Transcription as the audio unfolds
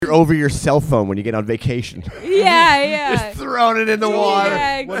over your cell phone when you get on vacation. Yeah. Just throwing it in the water.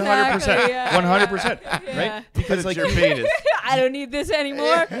 Yeah, exactly. 100%. Yeah. Right? Because like your penis. I don't need this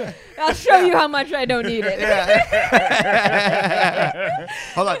anymore. I'll show you how much I don't need it.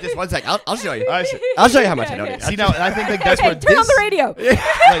 Hold on, just one sec. I'll show you. I see. I'll show you how much I don't need. See now, I think like that's Okay, what turn on this. the radio.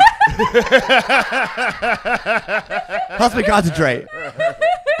 Helps me concentrate.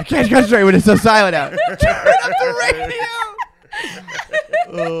 I can't concentrate when it's so silent out. Turn up the radio.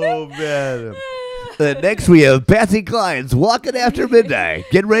 Oh, man. Next, we have Patsy Clines walking after midnight.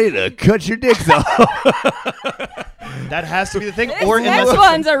 Get ready to cut your dicks off. That has to be the thing. This Or next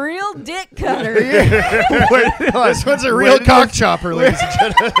one's a real dick cutter. this one's a real cock chopper, ladies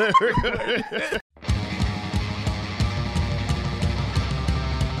and gentlemen.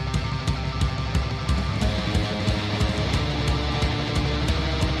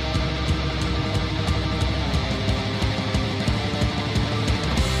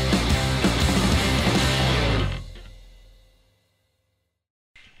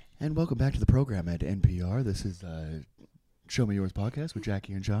 And welcome back to the program at NPR. This is Show Me Yours podcast with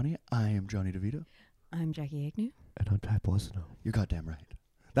Jackie and Johnny. I am Johnny DeVito. I'm Jackie Agnew. And I'm Ty Boissonneau. You're goddamn right.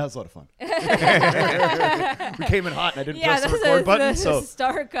 That was a lot of fun. We came in hot and I didn't press the that's record button. the So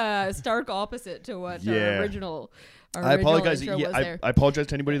stark opposite to what Yeah. our original I apologize. intro was there. I apologize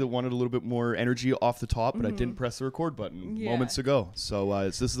to anybody that wanted a little bit more energy off the top, but I didn't press the record button Yeah. moments ago. So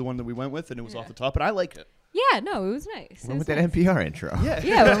this is the one that we went with, and it was off the top, and I liked it. Yeah, no, it was nice. Went with that NPR intro.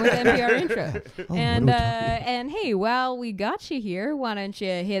 Yeah, went with the NPR intro. Oh, and what are we talking and hey, while we got you here, why don't you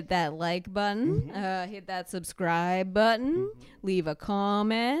hit that like button, hit that subscribe button, leave a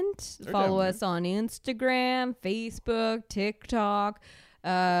comment, follow down, us on Instagram, Facebook, TikTok.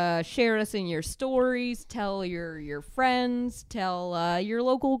 Share us in your stories. Tell your friends. Tell your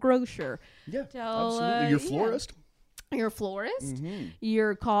local grocer. Yeah, Tell, absolutely. Your yeah. florist? Your florist.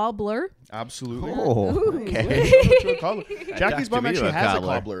 Your cobbler. Absolutely. Oh, okay. Jackie's mom to be actually a has a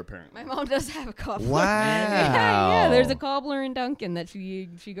cobbler. cobbler, apparently. My mom does have a cobbler. Wow. Yeah, there's a cobbler in Duncan that she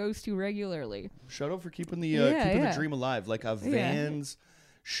goes to regularly. Shout out for keeping the Yeah. dream alive. Like a Yeah. Vans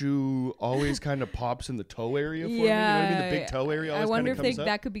shoe always kind of pops in the toe area for me. You know what I mean? The big toe area always I wonder kind if of comes up.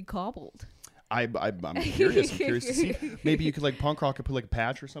 that could be cobbled. I'm curious. I'm curious to see. Maybe you could like punk rock and put like a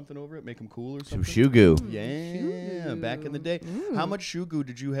patch or something over it, make them cool or Some something. shoe goo. Yeah, back in the day. How much shoe goo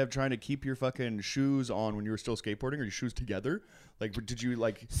did you have trying to keep your fucking shoes on when you were still skateboarding, or your shoes together? Like, did you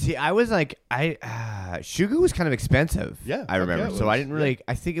like? See, I was like, shoe goo was kind of expensive. Yeah, I remember. it So I was. didn't really.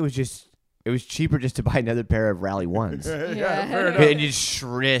 I think it was cheaper just to buy another pair of Rally Ones. Yeah. fair enough. And you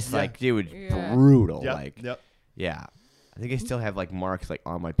shriss like it was Yeah. brutal. Yep, Like yep. yeah. I think I still have like marks like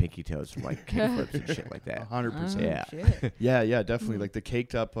on my pinky toes from like kickflips and shit like that. 100%. Yeah. Shit. Yeah, definitely. Like the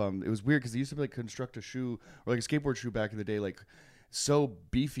caked up. It was weird because they used to like construct a shoe or like a skateboard shoe back in the day, like so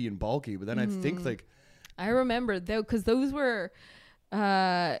beefy and bulky. But then I think like I remember though, because those were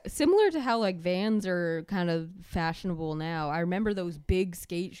similar to how like Vans are kind of fashionable now. I remember those big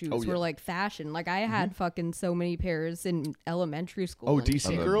skate shoes were like fashion. Like I had fucking so many pairs in elementary school. Oh, and DC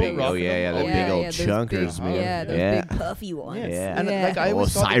shit. girl, big, rocking yeah, them? the Oh, big old those chunkers, big, man. Yeah, those Yeah. big puffy ones. Yeah. And like I Oh,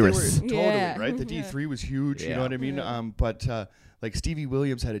 always thought Cyrus. that they were, totally Yeah. right. The D3 was huge. You Yeah. know what I mean? Yeah. But like Stevie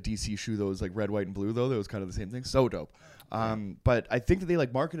Williams had a DC shoe that was like red, white, and blue though. That was kind of the same thing. So dope. But I think that they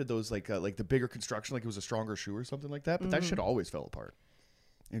like marketed those like the bigger construction, like it was a stronger shoe or something like that. But that shit always fell apart.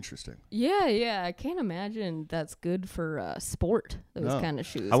 Interesting. Yeah. I can't imagine that's good for sport. Those No. kind of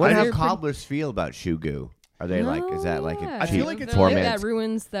shoes. I wonder how They're pretty- cobblers feel about shoe goo. Are they like? Is that like a Yeah. I feel cheap like it's poor like- man's? that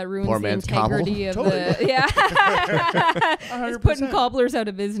ruins poor the man's cobble. integrity of Totally. the it's putting 100%. cobblers out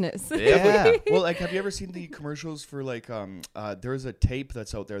of business. Yeah. Well, like, have you ever seen the commercials for like there's a tape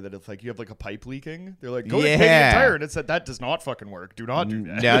that's out there that if like you have like a pipe leaking, they're like, go to Canadian Yeah. Tire, and it's that does not fucking work. Do not do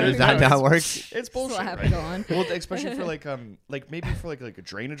that. No, does that not it's- work? It's bullshit. Slap Right? it on. Well, especially for like maybe for like a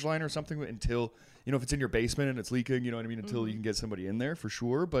drainage line or something until you know if it's in your basement and it's leaking, you know what I mean, until you can get somebody in there for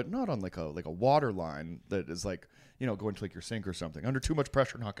sure, but not on like a water line that is like you know going to like your sink or something. Under too much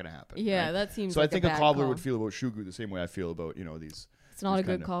pressure, not going to happen. Yeah, right? that seems So like I think a a bad cobbler call. would feel about shoe goo the same way I feel about you know these. It's not a these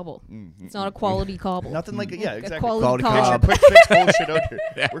good kinda- cobble. Mm-hmm. It's not a quality cobble. Nothing like yeah, exactly. Quality Quality cob. cob. Quick fix bullshit out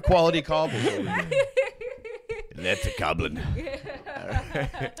here. We're quality cobbles. over here. That's a cobbling.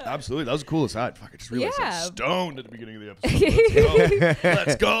 Absolutely, that was a cool aside. Fuck, I just realized I Yeah. was stoned at the beginning of the episode.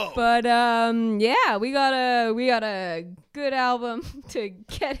 Let's go. But yeah, we got a good album to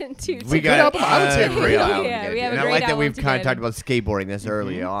get into. We today. got album. I would say a great great album. album. to Yeah, get we to. have a And I great like that we've album to kind of get talked about skateboarding this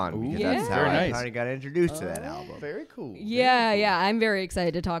early on Ooh, because yeah. that's how Very I nice. kind of got introduced to that album. Very cool. Yeah, I'm very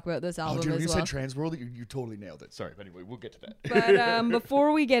excited to talk about this Oh, album dude, when as you well. said Transworld, you totally nailed it. Sorry, but anyway, we'll get to that. But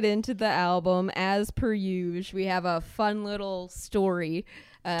before we get into the album, as per usual, we have a fun little story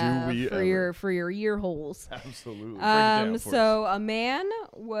for your ear holes. Absolutely. Break it down for us. So a man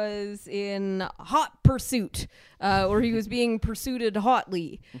was in hot pursuit, or he was being pursued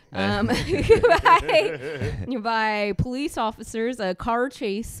hotly by police officers, a car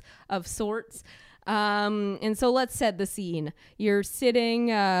chase of sorts. And so let's set the scene. You're sitting,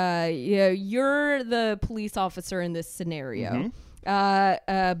 you're the police officer in this scenario.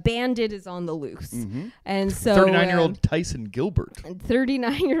 Bandit is on the loose. And so 39-year-old Tyson Gilbert.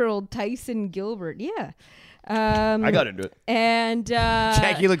 39-year-old Tyson Gilbert. Yeah. I got into it. And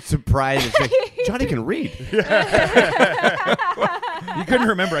Jackie looked surprised. It's like, Johnny can read. You couldn't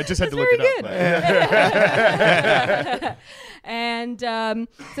remember. I just had to look it up. And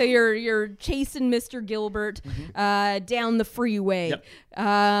so you're chasing Mr. Gilbert down the freeway. Yep.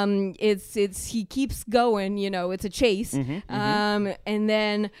 It's he keeps going. It's a chase. And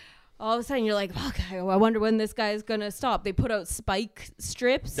then all of a sudden you're like, fuck, I wonder when this guy's gonna stop. They put out spike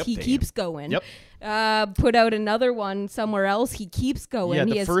strips. Yep. He keeps going. Yep. Put out another one somewhere else. He keeps going. Yeah,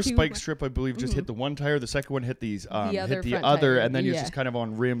 He the has first two- spike strip, I believe, just hit the one tire. The second one hit these, other hit the front other, tire. and then he was Yeah. just kind of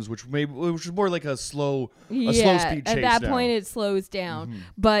on rims, which was more like a slow speed chase. At that now. point, it slows down.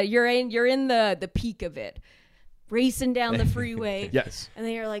 But you're in the peak of it, racing down the freeway. Yes. And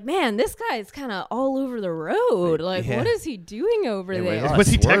then you're like, man, this guy's kind of all over the road. Like, Yeah. what is he doing over Yeah, there? Was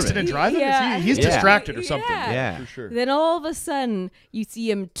he Swerving. texting and driving? Yeah. He's Yeah. distracted or something. Yeah. For sure. Then all of a sudden, you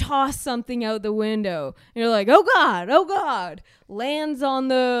see him toss something out the window. And you're like, oh God. Lands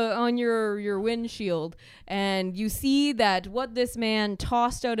on your windshield. And you see that what this man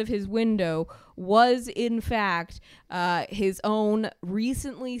tossed out of his window was, in fact, his own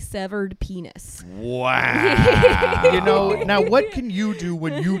recently severed penis. Wow. Now what can you do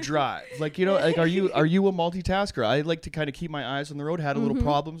when you drive? Like, are you a multitasker? I like to kind of keep my eyes on the road. Had a little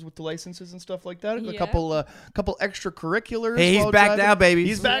problems with the licenses and stuff like that. A Yeah. couple extracurriculars. Hey, he's while back driving. now, baby.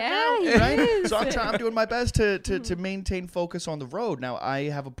 He's back Yeah, now, he right? is. So I'm doing my best to maintain focus on the road. Now I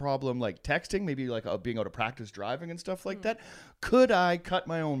have a problem like texting, maybe like being able to practice driving and stuff like that. Could I cut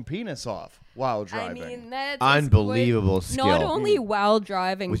my own penis off while driving? I mean, that's Unbelievable skill. Not only while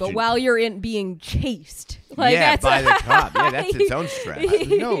driving, but while you're being chased. Like, yeah, that's by the cop. Yeah, that's its own stress.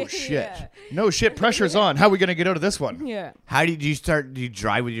 No shit. No shit. Pressure's on. How are we gonna get out of this one? Yeah. How do you start? Do you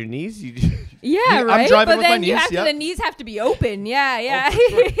drive with your knees? Yeah, I'm right. driving But with my then knees, yep. the knees have to be open. Yeah.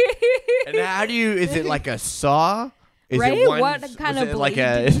 And how do you? Is it like a saw? Is Right? It one, What kind was of it like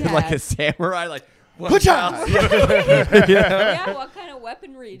blade a do you like have? a samurai? Like Pucha! Yeah. What kind of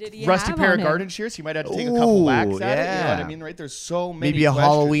weaponry did he Rusty have pair on of him? garden shears. He might have to take a couple whacks at it. You know what yeah. I mean, right? There's so many. maybe a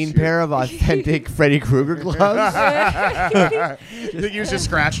questions Halloween here. pair of authentic Freddy Krueger gloves. He was just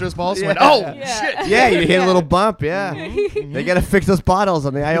scratching his balls. Went, oh Yeah. shit! Yeah, you hit a little bump. Yeah, they gotta fix those bottles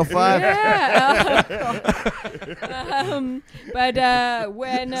on the IO5. Yeah. But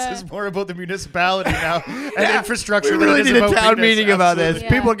when This is more about the municipality now and Yeah. infrastructure. We than really it is need a about town penis. meeting about this.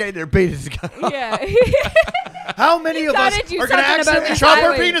 Absolutely. Yeah. People are getting their penises cut off. yeah. How many of us gotta do are going to something about accidentally this chop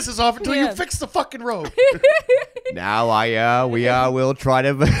our highway. penises off until Yeah. you fix the fucking road? Now we will try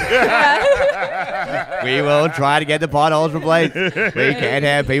to we will try to get the potholes replaced. We can't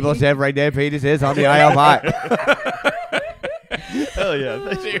have people severing their penises on the IO5. Hell yeah!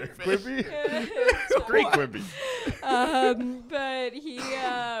 Thank you, Quippy. Great Quippy. But he,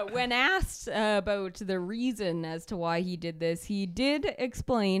 when asked about the reason as to why he did this, he did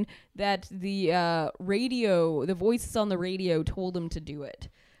explain that the voices on the radio told him to do it.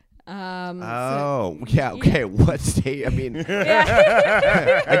 Oh, yeah, okay. What state? I mean,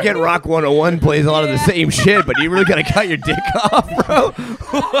 Yeah. I get Rock 101 plays a lot of the same shit, but you really gotta cut your dick off, bro?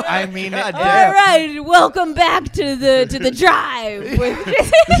 I mean, God All damn. right, welcome back to the drive. With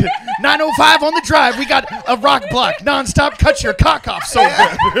 9:05 on the drive. We got a rock block nonstop. Cut your cock off so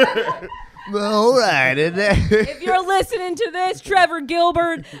good. All right. if you're listening to this, Trevor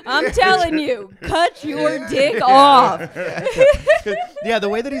Gilbert, I'm telling you, cut your dick off. Yeah, the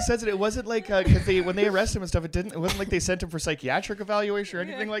way that he says it, it wasn't like because when they arrested him and stuff, it wasn't like they sent him for psychiatric evaluation or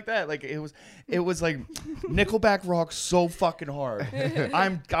anything like that. Like it was like Nickelback rocks so fucking hard.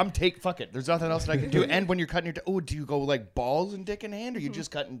 Fuck it. There's nothing else that I can do. And when you're cutting your do you go like balls and dick in hand, or you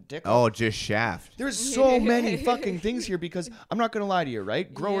just cutting dick off? Oh, just shaft. There's so many fucking things here because I'm not gonna lie to you,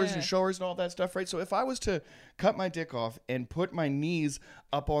 right? Growers Yeah. and showers and all that stuff, right? So if I was to cut my dick off and put my knees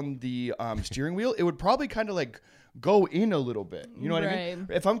up on the steering wheel, it would probably kind of like go in a little bit. You know what I mean?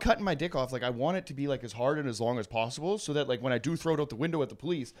 Right. If I'm cutting my dick off, like I want it to be like as hard and as long as possible, so that like when I do throw it out the window at the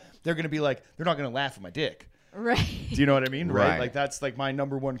police, they're gonna be like, they're not gonna laugh at my dick. Right. Do you know what I mean? Right. Right. Like that's like my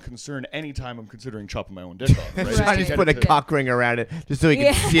number one concern anytime I'm considering chopping my own dick off. Right? Right. I just Get put a it to- cock ring around it just so he can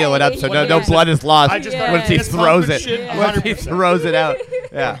Yeah. seal it up so no Yeah. blood is lost I just Yeah. once he This throws pump it. and shit, Once he 100%. throws it out.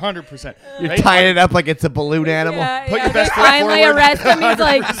 Yeah. 100%. You're tying it up like it's a balloon animal. Yeah, Put yeah, your best they foot finally forward. arrest him. He's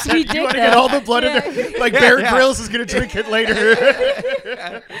like, sweet You dick want to though. get all the blood in Yeah. there? Like Bear Grylls is going to drink it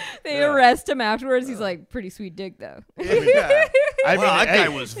later. They arrest him afterwards. He's like, pretty sweet dick though. Yeah. I mean, Wow, that hey, guy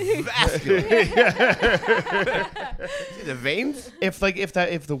was vascular. See the veins? if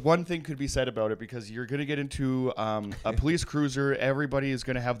the one thing could be said about it, because you're going to get into a police cruiser, everybody is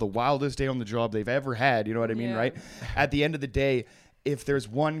going to have the wildest day on the job they've ever had. You know what I mean, Yeah. right? At the end of the day, if there's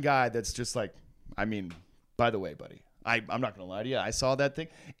one guy that's just like, I mean, by the way, buddy, I'm not going to lie to you. I saw that thing.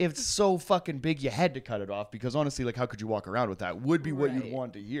 If it's so fucking big, you had to cut it off, because honestly, like, how could you walk around with that? Would be what you'd Right.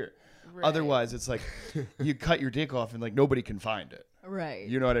 want to hear. Right. Otherwise, it's like you cut your dick off and like nobody can find it. Right.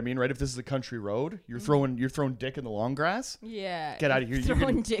 You know what I mean, right? If this is a country road, you're throwing dick in the long grass. Yeah. Get outta here. You're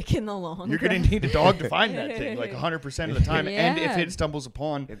Throwing gonna- dick in the long You're going to need a dog to find that thing, like 100% of the time. And if Yeah. it stumbles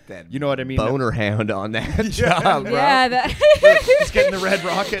upon, Get that you know what I mean? boner hound on that job, bro. Yeah, that He's getting the red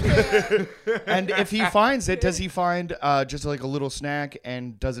rocket. And if he finds it, does he find just like a little snack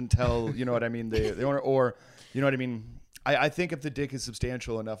and doesn't tell, you know what I mean, the owner? Or, you know what I mean? I think if the dick is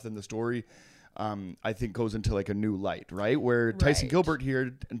substantial enough, then the story, I think, goes into like a new light, right? Where Tyson Right. Gilbert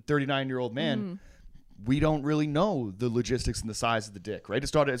here, a 39-year-old man, we don't really know the logistics and the size of the dick, right?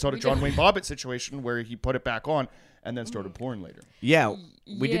 It's not a John Wayne Bobbitt situation where he put it back on and then started porn later. Yeah,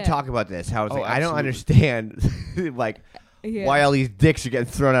 we did Yeah. talk about this. How it's Oh, like, I don't absolutely. understand, like, Yeah. why all these dicks are getting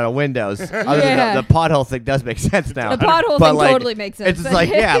thrown out of windows. Other than Yeah. the pothole thing does make sense now. The pothole But, thing like, totally makes sense. It's just like,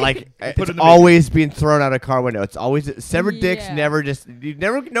 yeah, like Put it's in the always being thrown out a car window. It's always severed dicks. Yeah. Never just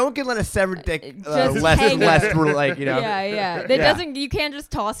no one can let a severed dick Just less hang less out. like you know. Yeah, yeah. That Yeah. doesn't. You can't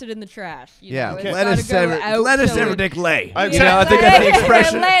just toss it in the trash. You Yeah, know? It's let gotta us sever go out let a so severed it- dick lay. I- You know, I think that's the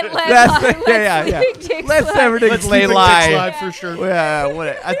expression. Let That's the- yeah. dicks Let lie. severed dicks Let's lay keep the dicks lie. live for sure.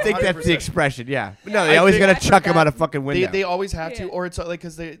 Yeah, I think that's 100%. the expression. Yeah, but no, they I always think- gotta chuck them out a fucking window. They always have to, Yeah. or it's like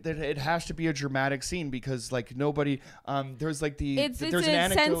because it has to be a dramatic scene, because like nobody there's like It's there's a an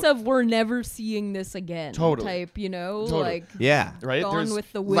anecdote, sense of we're never seeing this again. Totally. Type, you know, Totally. like yeah. right. Gone There's with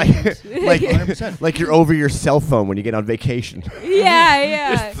the Like, wind. like, 100%. like you're over your cell phone when you get on vacation. yeah,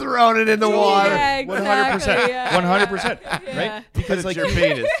 yeah. Just throwing it in the water. Yeah, exactly, yeah. 100%, Yeah. right? Because like your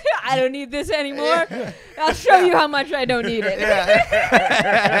penis. I don't need this anymore. I'll show you how much I don't need it.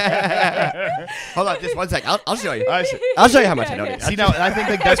 Hold on, just one sec. I'll show you. I see, I'll show you how much I don't need. see now, I think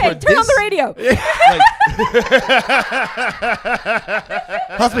like that's Okay, what turn on this the radio.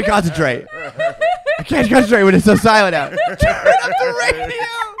 Helps me concentrate. I can't concentrate when it's so silent out. Turn up the radio.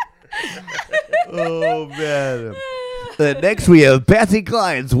 Oh man. Next we have Patsy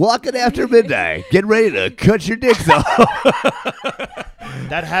Clines walking after midnight. Get ready to cut your dicks off.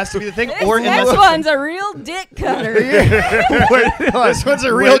 that has to be the thing. This Or next one's a real dick cutter. this one's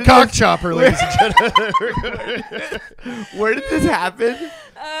a real cock chopper, ladies and gentlemen. Where did this happen?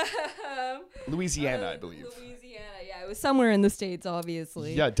 Louisiana, I believe. Louisiana, yeah, it was somewhere in the States,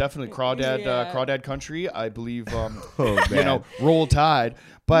 obviously. Yeah, definitely crawdad, Yeah. crawdad country. I believe. Oh, You man. know, Roll Tide.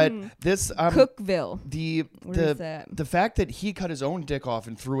 But this Cookville. the Where's that? the fact that he cut his own dick off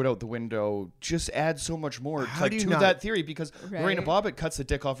and threw it out the window just adds so much more How do you to not- that theory, because Lorena Right. Bobbitt cuts the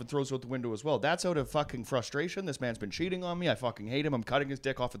dick off and throws it out the window as well. That's out of fucking frustration. This man's been cheating on me. I fucking hate him. I'm cutting his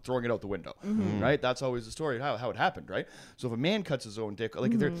dick off and throwing it out the window. Right? That's always the story how it happened, right? So if a man cuts his own dick,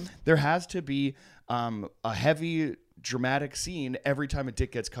 like there has to be a heavy dramatic scene every time a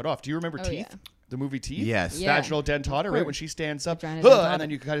dick gets cut off. Do you remember Teeth? yeah. The movie Teeth? Yes. Yeah. Vaginal dentata, right? When she stands up, Vagina "Huh," dentata. and then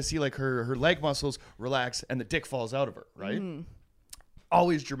you kind of see like her leg muscles relax and the dick falls out of her, right?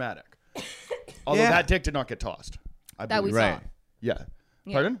 Always dramatic. Although Yeah. that dick did not get tossed. I That we believe. Right. saw. Yeah.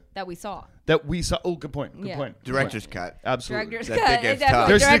 Yeah, Pardon? That we saw. That we saw. Oh, good point. Good Yeah. point. Good Director's point. cut. Absolutely. Director's That cut. dick gets Definitely tossed.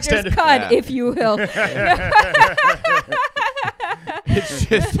 There's an director's extended- cut, Yeah. if you will. It's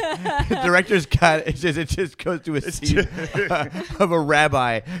just director's cut. It just goes to a scene of a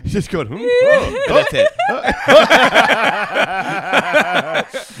rabbi just going, oh, that's it.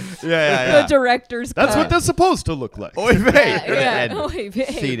 yeah. The director's That's cut. what that's supposed to look like. Oy vey. Yeah. And Oy vey.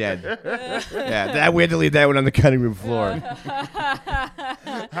 scene end. Yeah, that we had to leave that one on the cutting room floor.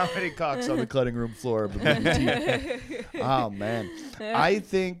 How many cocks on the cutting room floor of the movie Teeth? Oh man, I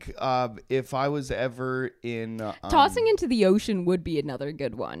think if I was ever in Tossing into the ocean would be another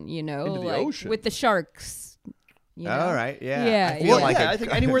good one, you know, Into the like ocean? with the sharks. You know? All right, yeah. Yeah, I feel yeah. well, like yeah, a- I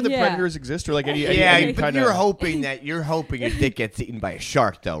think anywhere the Yeah. predators exist, or like any yeah, any but kind you're of hoping your dick gets eaten by a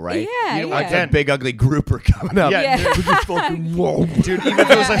shark, though, right? Yeah, You don't want yeah. that big ugly grouper coming up. Yeah. Yeah. Just fucking whoa. dude. Even if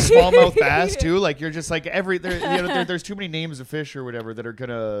it was like smallmouth bass too, like you're just like there's too many names of fish or whatever that are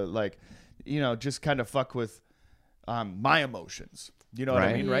gonna like, just kind of fuck with my emotions. You know what I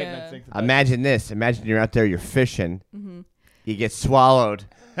Right. mean, right? And Yeah. I think that Imagine this. Imagine you're out there, you're fishing, you get swallowed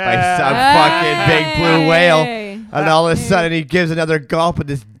by some fucking big blue whale, and all of a sudden he gives another gulp, and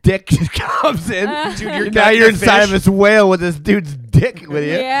this dick just comes in. Dude, now you're inside of this whale with this dude's dick with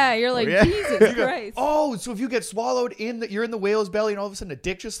you. Yeah, you're like, Jesus Christ. Oh, so if you get swallowed you're in the whale's belly, and all of a sudden a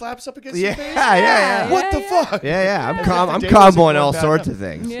dick just slaps up against your face? Yeah. What the fuck? Yeah. I'm comboing all sorts of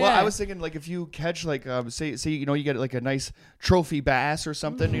things. Yeah. Well, I was thinking, like, if you catch, like, say, you know, you get like a nice trophy bass or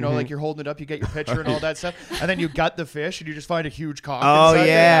something, you know, like you're holding it up, you get your picture and all that stuff, and then you gut the fish and you just find a huge cock. Oh, inside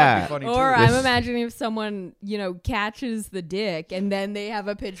yeah. That'd be funny Or too. I'm imagining if someone, you know, catches the dick and then they have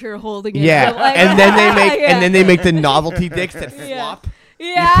a picture holding it. Yeah, Like, and then they make the novelty dicks that flop.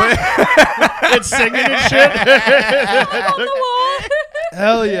 Yeah. It's singing and shit. On the wall.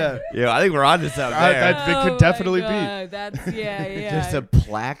 Hell yeah. Yeah, I think we're on to something there. That it could Oh definitely my be. God, that's Just a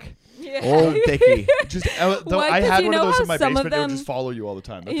plaque. Yeah. Old Dickie. Just Well, I 'cause had you one of know those how in my some of basement. They would them- just follow you all the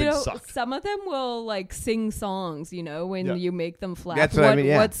time. That You thing know, sucked. some of them will like sing songs, you know, when Yeah. you make them flap. That's what I mean,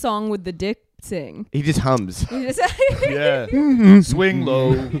 yeah. What song would the dick sing? He just hums. You just Yeah. Swing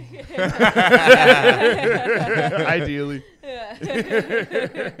low. Ideally.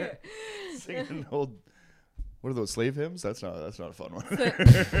 Singing old. What are those, slave hymns? That's not a fun one.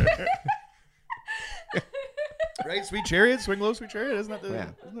 Right, Sweet Chariot, Swing Low, Sweet Chariot. Isn't that the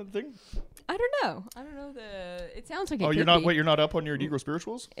thing? I don't know. It sounds like it Oh, could you're not. be. Wait, you're not up on your Negro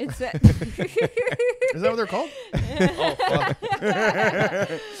spirituals? It's that. Is that what they're called? Oh, fuck.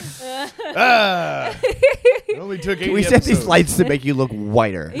 It only took 80 Can we set these episodes. lights to make you look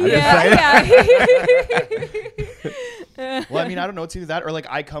whiter? I'm just yeah. Well, I mean, I don't know. It's either that or like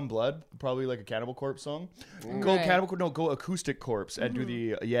 "I Come Blood," probably like a Cannibal Corpse song. Go Right. Cannibal, no, go Acoustic Corpse and do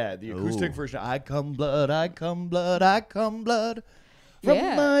the acoustic version. I come blood, I come blood, I come blood from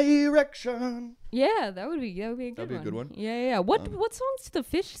Yeah. my erection. Yeah, that would be a good That'd be a good one. Yeah. What songs do the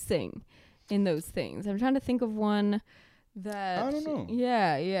fish sing in those things? I'm trying to think of one that I don't know.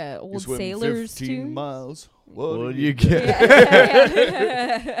 Yeah. You Old swim sailors 15 tune. miles. What What do do you you get?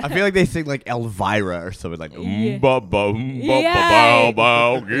 Yeah. I feel like they sing like Elvira or something like. Yeah. Bow, bow, giddy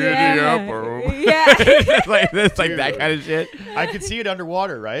up. Yeah. It's like that kind of shit. I could see it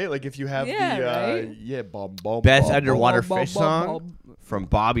underwater, right? Like if you have Yeah, right? bum, bum, Best bum, underwater Bum, fish bum, song bum. from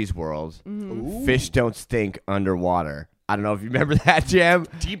Bobby's World. Ooh. Fish don't stink underwater. I don't know if you remember that, Jam.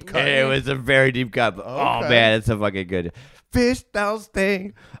 Deep cut. It was a very deep cut. Oh Okay. man, it's a fucking good. Fish don't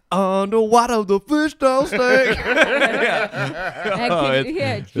stink underwater. The fish don't stink. And Oh, he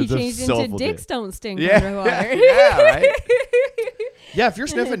it's a changed into soulful dicks dick. don't stink Yeah, underwater. yeah, right. Yeah, if you're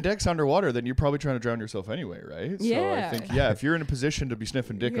sniffing dicks underwater, then you're probably trying to drown yourself anyway, right? So I Yeah. think, if you're in a position to be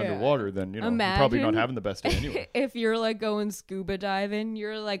sniffing dick Yeah. underwater, then, you're probably not Imagine having the best day anyway. If you're like going scuba diving,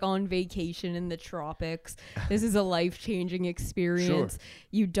 you're like on vacation in the tropics. This is a life-changing experience.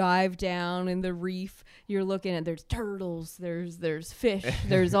 You dive down in the reef. You're looking at there's turtles, there's fish,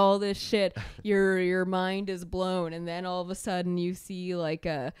 there's all this shit. Your mind is blown, and then all of a sudden you see like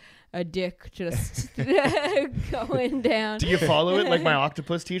a dick just going down. Do you follow it like my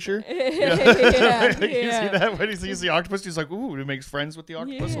octopus teacher? yeah, You see yeah. that when he sees the octopus, he's like, "Ooh!" He makes friends with the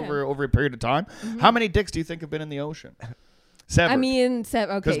octopus Yeah. over a period of time. How many dicks do you think have been in the ocean? Severed. I mean,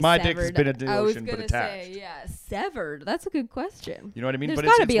 okay, 'Cause my dick has severed. been in the I was ocean, but gonna attached. say, yeah, severed. That's a good question. You know what I mean? There's But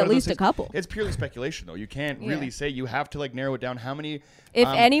got to it's be one at of those least a things- couple. It's purely speculation, though. You can't really say. You have to like narrow it down. How many? If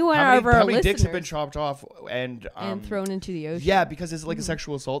anyone of our how many dicks have been listeners- chopped off and thrown into the ocean. Yeah, because it's like a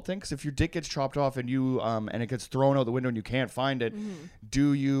sexual assault thing. Because if your dick gets chopped off and you and it gets thrown out the window and you can't find it,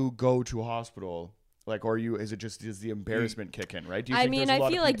 do you go to a hospital? Like, or is it just does the embarrassment kick in? Right? Do you I think mean, there's a lot I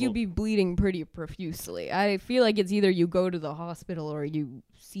of feel like you'd people- be bleeding pretty profusely. I feel like it's either you go to the hospital or you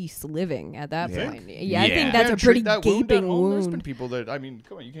cease living at that Yeah. point. Yeah, I Yeah. think that's Yeah, a pretty treat that wound at gaping home. There's been wound. people that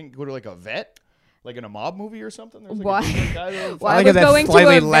come on, you can't go to like a vet, like in a mob movie or something. There's like Why? a different guy that- Why I would think that's going to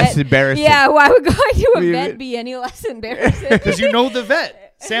slightly a less vet- embarrassing. Yeah, why would going to a We- vet be any less embarrassing? Because you know the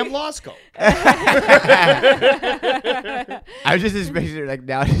vet, Sam Losko. I was just imagining like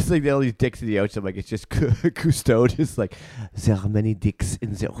now, just like all these dicks in the ocean. Like it's just Cousteau, just like there are many dicks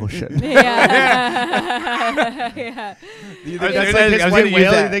in the ocean. yeah. yeah. You I think was that's gonna- like his I was white gonna use whale?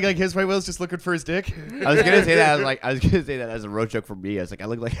 You that. think like his white whale's just looking for his dick? I was gonna say that. I was gonna say that as a road joke for me. I was like, I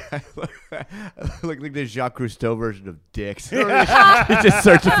look like I look like the Jacques Cousteau version of dicks. He's just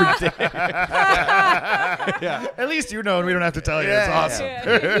searching for dicks. Yeah. At least you know, and we don't have to tell you. Yeah, It's awesome.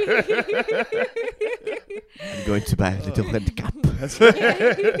 I'm going to buy a little red cap.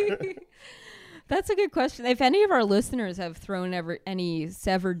 That's a good question. If any of our listeners have thrown any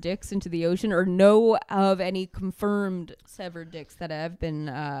severed dicks into the ocean or know of any confirmed severed dicks that have been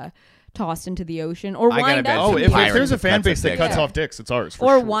tossed into the ocean or I gotta wind bet up. Oh, some if pirate there's a that fan cuts base a that dick. cuts Yeah. off dicks, it's ours for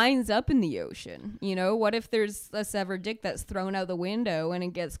Or sure. winds up in the ocean. You know, what if there's a severed dick that's thrown out the window and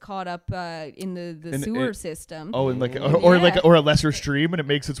it gets caught up in the sewer system? Oh, and like Yeah. or a lesser stream, and it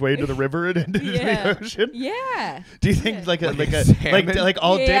makes its way into the river and into Yeah. the ocean. Yeah. Do you think like salmon? like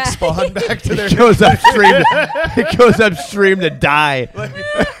all Yeah. dicks spawn back to their It goes upstream. It goes upstream to die.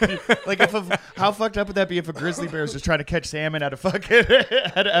 like how fucked up would that be if a grizzly bear is just trying to catch salmon at a fucking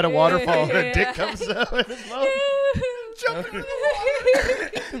at a waterfall and a dick comes out of his mouth?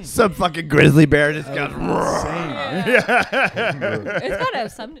 Some fucking grizzly bear just got. It's got to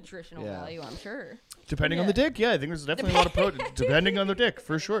have some nutritional value, I'm sure. Depending on the dick, yeah, I think there's definitely a lot of protein. Depending on the dick,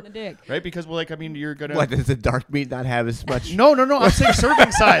 for sure. The dick. Right? Because, well, like, I mean, you're gonna. What, does the dark meat not have as much? No. I'm saying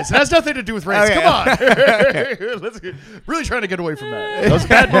serving size. It has nothing to do with race. Okay. Come on. Let's really trying to get away from that. That was a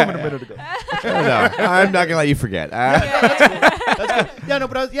bad moment a minute ago. No, I'm not gonna let you forget. Yeah, no,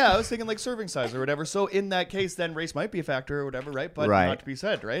 but I was thinking like serving size or whatever. So in that case, then race might be a factor or whatever, right? But Right. not to be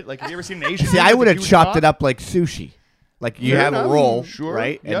said, right? Like, have you ever seen an Asian? See, dude I with would a have huge chopped cock? it up like sushi. Like you Fair have a enough. roll, Sure.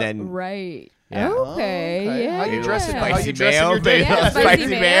 right? Yep. And then Right. Yeah. Okay. Okay. Yeah. How you dressing? Spicy How you dressing mayo, your dick? Yeah, spicy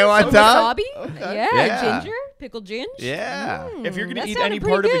mayo on some top. wasabi. Okay. Yeah. Ginger. Pickled ginger. Yeah. If you're gonna That eat sounded any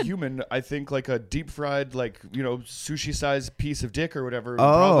pretty part of a good. human, I think like a deep fried, like sushi-sized piece of dick or whatever. Would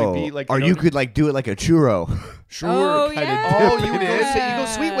Oh, probably be like, or you could like do it like a churro. sure. Oh, kinda yeah. dip you go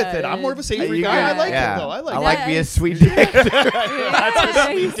sweet with it. I'm more of a savory You guy. I could- like yeah. it though. I like I it. like me a That's- sweet dick. That's a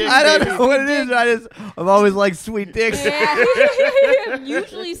sweet dick, I don't baby. know what it is. I've always liked sweet dicks. Yeah.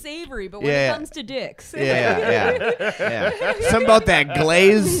 Usually savory, but when Yeah. it comes to dicks. Yeah. Something about that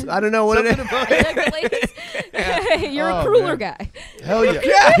glaze. I don't know what it is. You're a Oh, cruller man. guy. Hell yeah.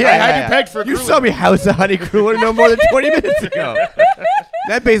 Yeah, I had you pegged for a You cruller. saw me House of Honey Cruller no more than 20 minutes ago.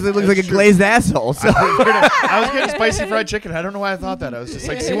 That basically looks like a glazed asshole. So I was getting spicy fried chicken. I don't know why I thought that. I was just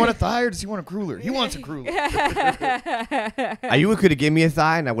like, does he want a thigh or does he want a cruller? He wants a cruller. you could have given me a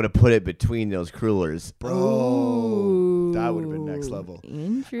thigh, and I would have put it between those crullers. Bro, that would have been next level.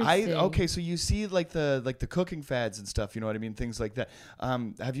 Interesting. Okay, so you see like the cooking fads and stuff, you know what I mean? Things like that.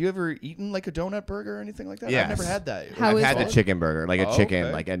 Have you ever eaten like a donut burger or anything like that? Yes. I've never had that. How I've is had the it? chicken burger, like a Oh, chicken,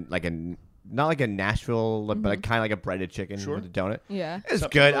 okay. like a not like a Nashville, but kind of like a breaded chicken Sure. with a donut. Yeah. It's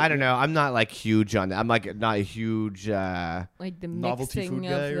Something good. like I don't know. I'm not like huge on that. I'm like not a huge. Like the Novelty mixing food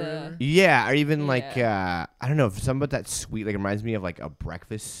of guy or the. whatever? Yeah, or even like Yeah. I don't know, if something about that sweet, like it reminds me of like a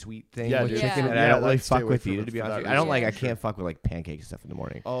breakfast sweet thing Yeah, with dude. chicken, Yeah. and I Yeah, don't really I'd stay fuck away with from either. it To be for honest, that with you. I don't reason. like. I Sure. can't fuck with like pancakes and stuff in the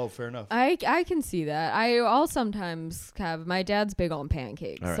morning. Oh, fair enough. I can see that. I'll sometimes have my dad's big on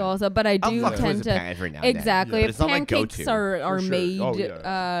pancakes, All so right. also, but I I'll do fuck with tend the to pan every now and then. exactly. But If it's not my pancakes go-to. are For sure. made Oh,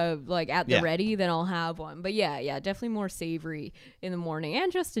 yeah. like at the Yeah. ready, then I'll have one. But yeah, definitely more savory in the morning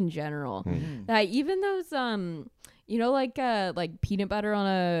and just in general. Even those like peanut butter on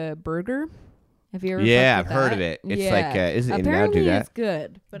a burger. Have you ever? Yeah, fucked with I've heard that? of it. It's Yeah. like, isn't it in and out, Apparently do that? it's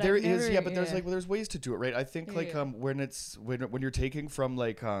good. But There I've is, never- yeah, but there's ways to do it, right? I think like Yeah. when you're taking from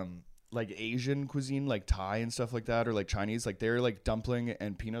like Asian cuisine, like Thai and stuff like that, or like Chinese, like their like dumpling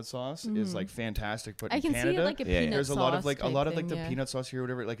and peanut sauce is like fantastic. But I in can Canada, see it like a Yeah, yeah. peanut there's sauce. a lot of like type the thing, peanut sauce here, or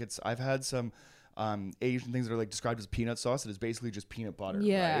whatever. Like I've had some Asian things that are like described as peanut sauce. It is basically just peanut butter.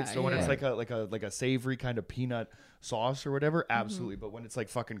 Yeah, Right? So when it's yeah. like a savory kind of peanut sauce or whatever, absolutely. But when it's like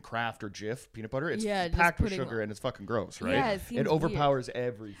fucking Kraft or Jif peanut butter, it's Yeah, just packed with putting sugar and it's fucking gross, right? Yeah, it seems overpowers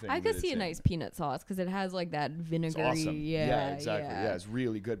everything. I could that see it's a in. nice peanut sauce because it has like that It's vinegary. awesome. Yeah, exactly. Yeah, it's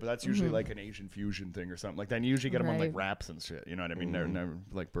really good. But that's usually like an Asian fusion thing or something. Like then you usually get them on like Right. wraps and shit. You know what I mean? They're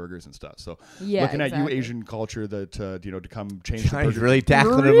like burgers and stuff. So Yeah, looking at exactly. you, Asian culture, that to come change the Chinese burger. really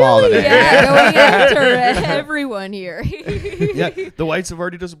tackling them all today. Yeah, going after everyone here. Yeah, the whites have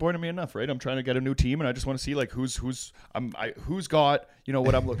already disappointed me enough, right? I'm trying to get a new team, and I just want to see like who's got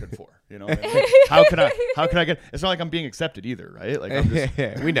what I'm looking for. How can I get? It's not like I'm being accepted either, right? Like I'm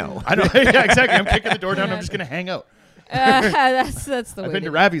just, We know. I know, yeah, exactly. I'm kicking the door down. I'm just gonna hang out. That's the way. I've been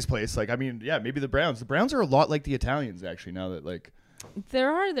to Ravi's place. Like, I mean, yeah, maybe the Browns. The Browns are a lot like the Italians, actually. Now that like.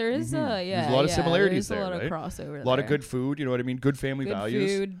 There is There's a lot of similarities there's there, a lot right? of crossover. A lot of there. good food, you know what I mean? Good family Good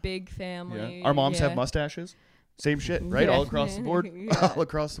values. food, big family. Yeah. Our moms yeah. have mustaches. Same shit, right? Yeah. All across the board. Yeah. All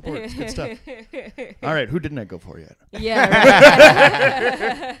across the board. It's good stuff. All right, who didn't I go for yet?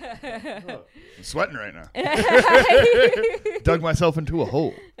 Yeah. I'm sweating right now. Dug myself into a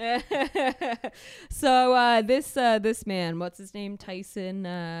hole. So this man, what's his name? Tyson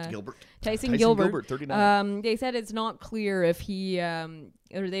Gilbert. Tyson Gilbert. 39. They said it's not clear if he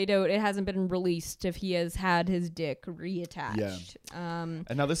or they don't. It hasn't been released if he has had his dick reattached. Yeah. And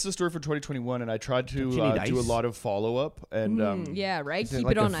now this is a story for 2021, and I tried to do ice? a lot of follow up. And yeah, right. Is it Keep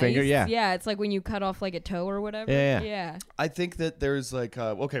like it on a finger? ice. Yeah. It's like when you cut off like a toe or whatever. Yeah. I think that there's like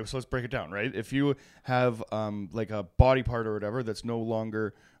okay, so let's break it down, right? If you have like a body part or whatever that's no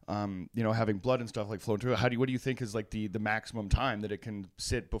longer having blood and stuff like flowing through it, what do you think is like the maximum time that it can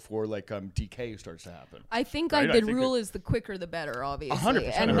sit before like decay starts to happen? I think Right? the rule is the quicker the better, obviously.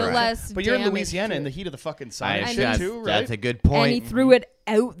 100%. And the less. But you're in damage Louisiana to in the it. heat of the fucking sun, I- and that's, shit too, right? that's a good point. And he threw it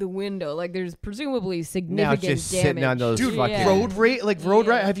out the window. Like there's presumably significant Now it's just damage. sitting on those Dude, fucking road rate,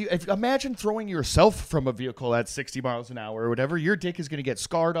 Yeah. Have you imagine throwing yourself from a vehicle at 60 miles an hour or whatever? Your dick is gonna get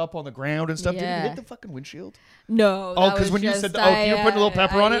scarred up on the ground and stuff. Did Yeah. you hit the fucking windshield? No. Oh, that because was when you just said, you're putting a little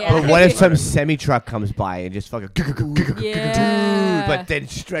pepper on it. yeah. But what if some semi truck comes by and just fucking Yeah. but then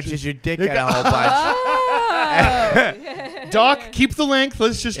stretches your dick out a whole bunch? Oh. Doc, keep the length.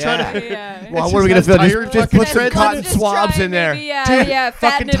 Let's just try Yeah. to. Yeah. Well, It's what are we gonna just fill? tire Just fucking put some treads cotton in it. Just swabs try in there. maybe, Yeah, Dude, yeah. fucking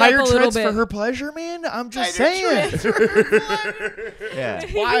fatten it tire up a little treads bit. for her pleasure, man. I'm just Tire saying. Yeah.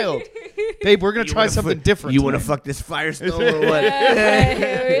 Wild. Babe, we're going to try something different. You want to tonight. fuck this Firestone or what?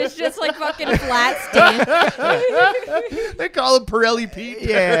 It's just like fucking flat stand. They call him Pirelli Pete.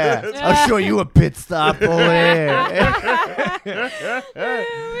 Yeah. I'll show you a pit stop over there.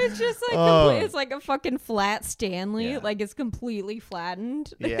 It's just like it's like a fucking flat Stanley. Yeah. Like it's completely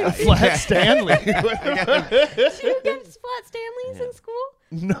flattened. Yeah. Flat Stanley. Did you get flat Stanleys in school?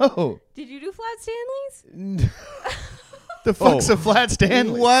 No. Did you do flat Stanleys? The fuck's a flat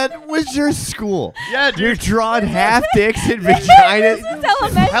Stanley? What was your school? Yeah, dude. You're drawing half dicks and This vaginas. is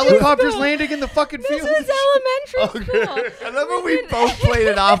elementary Helicopters school. landing in the fucking This field. is elementary school. I love how we both played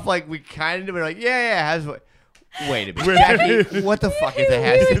it off like we kind of were like, yeah, how's what? Wait a minute, Jackie, what the fuck is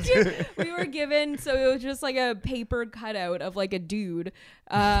a We were given, so it was just like a paper cutout of like a dude,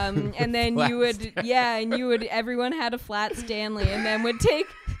 and then Flat you would, everyone had a flat Stanley, and then would take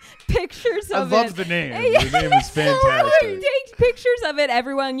pictures I of it. love the name. Yeah. The name is fantastic. Take pictures of it.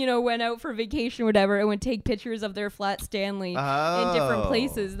 Everyone, went out for vacation or whatever, and would take pictures of their flat Stanley in different Oh.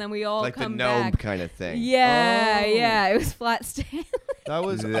 places. And then we all like the come gnome back. kind of thing? Yeah, Oh. yeah, it was flat Stanley. That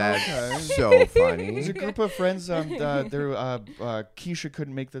was That's okay. so There's a funny. group of friends. Keisha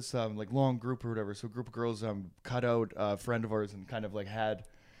couldn't make this like long group or whatever, so a group of girls cut out a friend of ours and kind of like had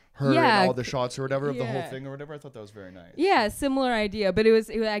her Yeah. in all the shots or whatever of the whole Yeah. thing or whatever. I thought that was very nice. Yeah, similar idea, but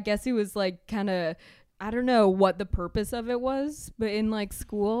I guess it was like kind of, I don't know what the purpose of it was, but in like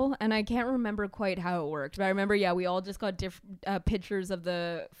school, and I can't remember quite how it worked, but I remember, we all just got pictures of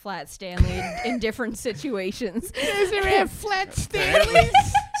the flat Stanley in different situations. Does it have flat Stanleys?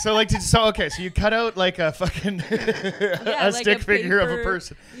 So you cut out like a fucking a like stick a figure of a paper-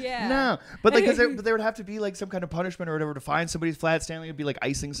 person. Yeah. No, but like, 'cause there would have to be like some kind of punishment or whatever to find somebody's flat Stanley. It'd be like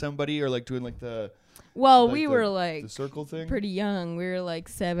icing somebody or like doing like the Well, like we the- were like the circle thing. pretty young. We were like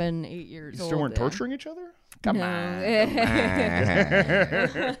 7, 8 years You old. still weren't then. torturing each other? Come No. on.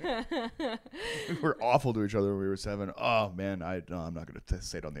 We were awful to each other when we were 7. Oh man, I'm not gonna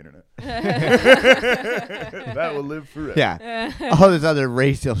say it on the internet. That will live forever. Yeah. All this other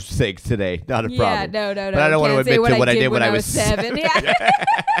racial things today, not a Yeah, problem. no. But I don't want to Can't say admit to what I did when I was 7. Yeah.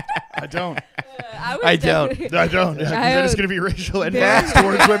 I don't. I don't. definitely- I don't. Yeah, 'cause I then it's don't- gonna be racial and Yeah.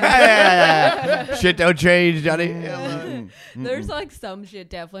 towards women. Yeah. Shit don't change, Johnny. There's like some shit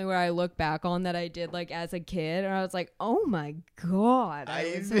definitely where I look back on that I did like as a kid, and I was like, oh my god,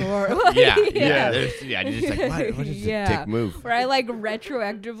 I was horrible. Yeah. Yeah. You're just like, what is Yeah. a dick move? Where I like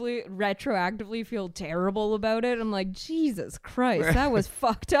retroactively feel terrible about it. I'm like, Jesus Christ, that was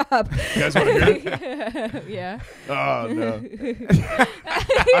fucked up. You guys want to hear it? Yeah. Oh no.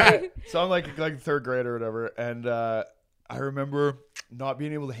 So I'm like third grade or whatever, and I remember not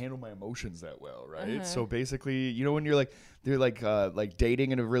being able to handle my emotions that well, right? So basically, when you're like they're like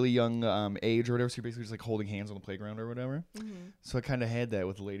dating at a really young age or whatever, so you're basically just like holding hands on the playground or whatever. So I kind of had that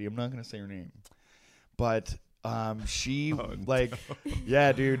with a lady. I'm not gonna say her name, but she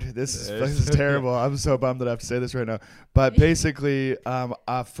yeah, dude, this is terrible. I'm so bummed that I have to say this right now. But basically,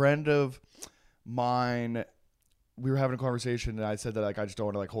 a friend of mine, we were having a conversation, and I said that like I just don't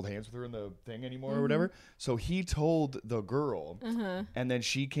want to like hold hands with her in the thing anymore or whatever. So he told the girl, and then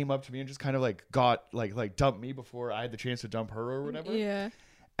she came up to me and just kind of like got like dumped me before I had the chance to dump her or whatever. Yeah.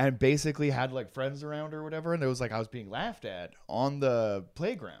 And basically had like friends around or whatever, and it was like I was being laughed at on the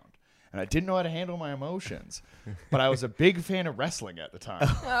playground. and I didn't know how to handle my emotions. But I was a big fan of wrestling at the time.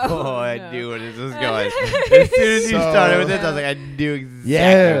 I knew where this was going. As soon as you started with this, I was like, I knew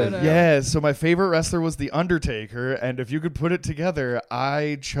exactly. Yeah. So my favorite wrestler was The Undertaker, and if you could put it together,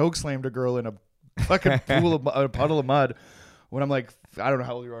 I chokeslammed a girl in a fucking puddle of mud when I'm like, I don't know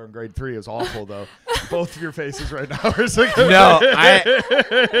how old you are in grade 3. It was awful though. Both of your faces right now are like, no,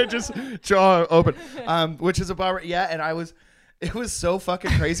 I just jaw open. Which is a bummer. Yeah, and it was so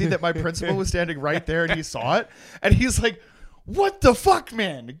fucking crazy that my principal was standing right there and he saw it and he's like, what the fuck,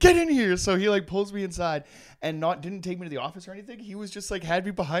 man? Get in here. So he like pulls me inside and didn't take me to the office or anything. He was just like had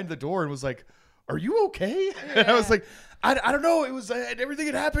me behind the door and was like, are you okay? Yeah. And I was like, I don't know. It was everything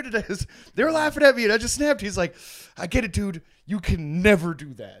had happened. They were laughing at me and I just snapped. He's like, I get it, dude. You can never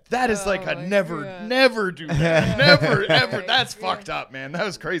do that. That is like a never do that. Never, ever. That's fucked up, man. That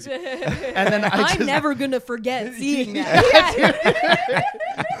was crazy. And then I'm never going to forget seeing that.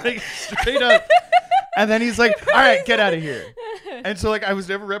 Like, straight up. And then he's like, all right, get out of here. And so like I was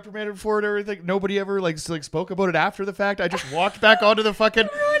never reprimanded for it or anything. Nobody ever like spoke about it after the fact. I just walked back onto the fucking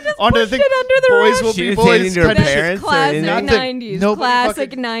onto the thing. Boys will be boys. Your parents classic 90s.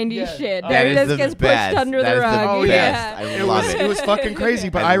 Classic 90s shit. That just gets pushed under the rug. Oh yeah. I love it. It was fucking crazy,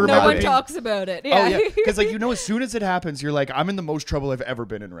 but I remember no one talks about it. Yeah. Oh yeah, because like as soon as it happens, you're like, I'm in the most trouble I've ever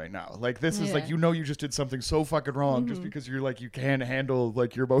been in right now. Like this is like you just did something so fucking wrong just because you're like you can't handle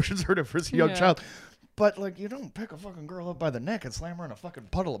like your emotions or whatever as a young child. But like you don't pick a fucking girl up by the neck and slam her in a fucking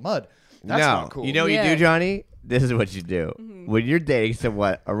puddle of mud. That's not cool. You know what you do, Johnny? This is what you do. When you're dating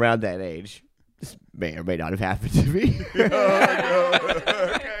someone around that age, this may or may not have happened to me.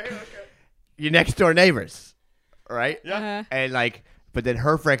 Okay. Your next door neighbors, right? Yeah. And like, but then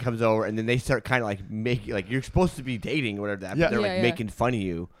her friend comes over, and then they start kind of like making like you're supposed to be dating or whatever that. But they're like making fun of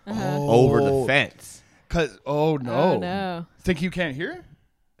you over the fence. Oh no. Think you can't hear?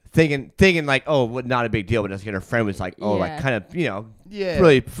 Thinking like, oh, well, not a big deal, but just her friend was like, oh, like kind of, Yeah.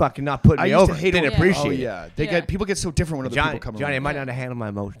 really fucking not putting me over. Hate Didn't appreciate it. People get so different when other people come around. Johnny, I might not handle my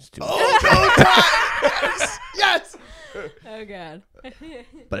emotions too. Oh, yes. Oh god.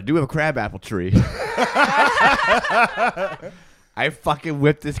 But I do have a crab apple tree. I fucking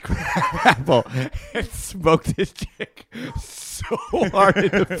whipped this crab apple and smoked this chick so hard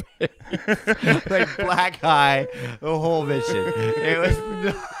in the face. Like black eye, the whole mission. It was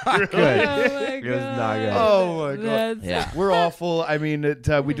not good. It was not good. Oh my god. Yeah. We're awful. I mean,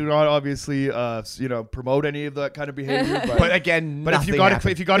 we do not obviously promote any of that kind of behavior. But again, if you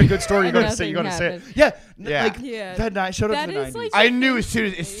got a good story, you got to say it. Yeah. That night showed up in the 90s. Like I knew as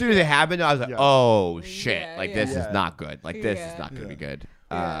soon as it happened, I was like, oh shit, like this is not good. Like this is not gonna be good.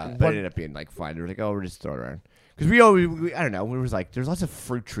 But it ended up being like fine. They were like, oh, we're just throwing it around. Because we I don't know, we was like, there's lots of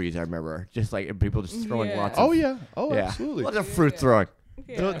fruit trees. I remember, just like people just throwing lots. Oh yeah, absolutely. Lots of fruit throwing.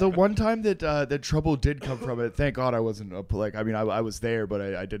 Yeah. The one time that trouble did come from it, thank God I wasn't I was there, but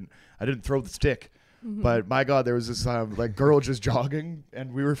I didn't throw the stick. But my God, there was this like girl just jogging,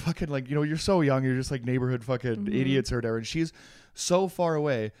 and we were fucking like, you're so young, you're just like neighborhood fucking idiots or whatever, and she's so far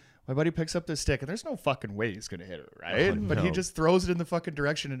away. My buddy picks up this stick, and there's no fucking way he's gonna hit her, right? But he just throws it in the fucking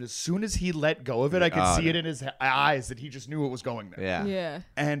direction, and as soon as he let go of it, I could see it in his eyes that he just knew it was going there. Yeah.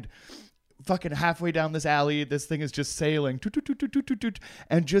 And fucking halfway down this alley, this thing is just sailing,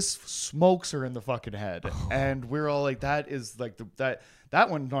 and just smokes her in the fucking head. And we're all like, that is like that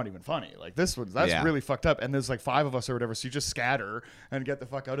one's not even funny. Like that's really fucked up. And there's like 5 of us or whatever, so you just scatter and get the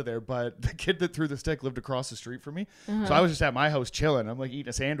fuck out of there. But the kid that threw the stick lived across the street from me, so I was just at my house chilling. I'm like eating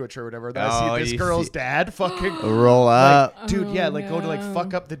a sandwich or whatever. Then I see this girl's dad fucking roll up, like, dude. Go to like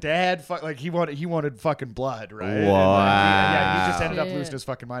fuck up the dad. Like he wanted fucking blood, right? What? He just ended up losing his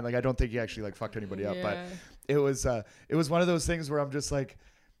fucking mind. Like I don't think he actually like fucked anybody up, but it was one of those things where I'm just like,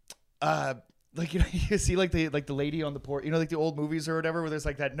 like you see like the lady on the porch, like the old movies or whatever, where there's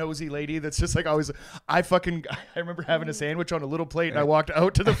like that nosy lady that's just like always. I remember having a sandwich on a little plate, and I walked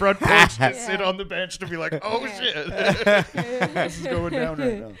out to the front porch to sit on the bench to be like, oh shit, this is going down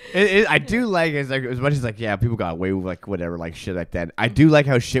right now. I do like it's like as much as like people got away with like whatever like shit like that. I do like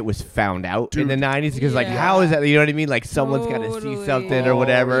how shit was found out in the 90s because like how is that, you know what I mean? Like someone's got to see something or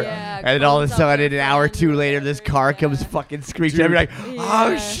whatever, and then all of a sudden an hour or two later this car comes fucking screeching. You're like,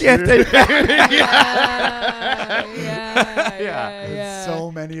 oh shit.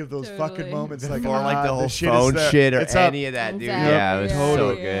 So many of those fucking moments, like or like the whole phone shit or any of that, dude. Yeah, it was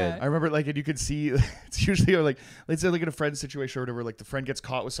so good. I remember like, and you could see it's usually like, let's say like in a friend situation or whatever, like the friend gets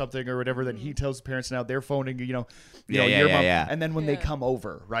caught with something or whatever, then he tells the parents now they're phoning, your mom, and then when they come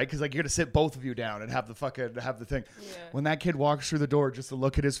over, right? Because like you're gonna sit both of you down and have the thing. When that kid walks through the door, just to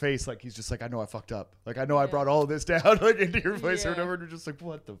look at his face, like, he's just like, I know I fucked up. Like, I know I brought all of this down like into your place or whatever. And we're just like,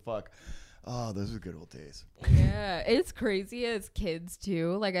 what the fuck? Oh, those are good old days. Yeah, it's crazy as kids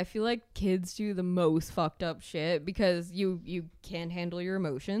too. Like I feel like kids do the most fucked up shit because you can't handle your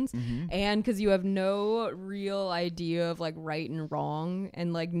emotions, and because you have no real idea of like right and wrong,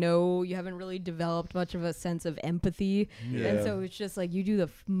 and like you haven't really developed much of a sense of empathy, and so it's just like you do the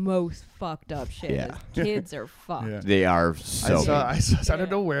most fucked up shit. Yeah. Kids are fucked. Yeah. They are so. I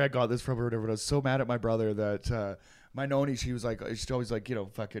don't know where I got this from or whatever. But I was so mad at my brother that. My noni, she was like, she's always like,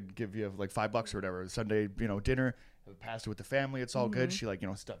 fucking give you like $5 or whatever. Sunday, dinner, passed it with the family. It's all good. She like,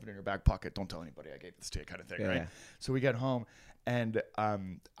 stuff it in her back pocket. Don't tell anybody I gave this to you kind of thing. Right. So we get home and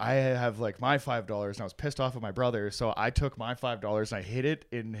I have like my $5 and I was pissed off at my brother. So I took my $5 and I hid it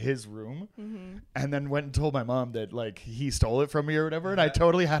in his room and then went and told my mom that like he stole it from me or whatever. And I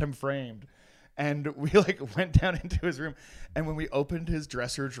totally had him framed. And we like went down into his room, and when we opened his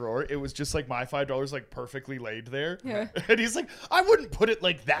dresser drawer, it was just like my $5 like perfectly laid there. Yeah. And he's like, I wouldn't put it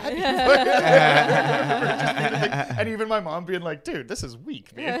like that. And even my mom being like, dude, this is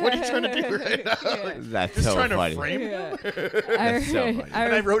weak, man. What are you trying to do right now? Like, that's just so trying funny. to frame him. That's so funny.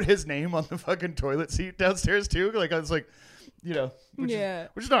 And I wrote his name on the fucking toilet seat downstairs too. Like I was like, which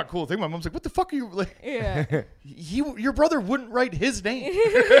is not a cool thing. My mom's like, what the fuck are you like? Yeah. Your brother wouldn't write his name.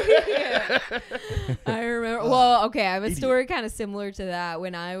 I remember. Well, okay, I have a story kind of similar to that.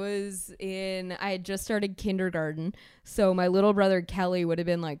 When I had just started kindergarten. So my little brother Kelly would have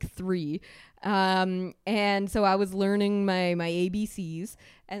been like 3. And so I was learning my ABCs.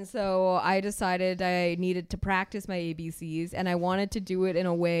 And so I decided I needed to practice my ABCs, and I wanted to do it in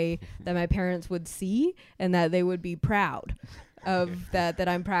a way that my parents would see and that they would be proud of that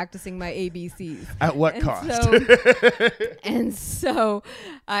I'm practicing my ABCs. At what cost? And so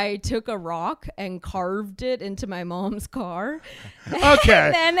I took a rock and carved it into my mom's car.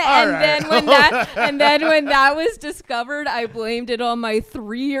 Okay. And then when that was discovered, I blamed it on my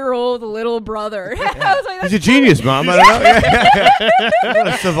 3-year-old little brother. I was like, he's a genius, Mom. I don't know. What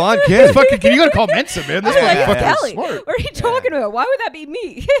a savant kid. You gotta call Mensa, man. This like, fucking Kelly, smart. what are you talking about? Why would that be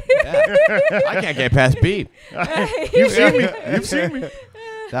me? I can't get past B. You've seen me.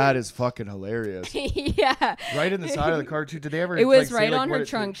 That is fucking hilarious. Yeah. Right in the side of the car too. Did they ever? It was like, right say, on like, her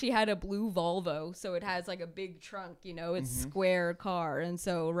trunk. She had a blue Volvo, so it has like a big trunk. It's square car, and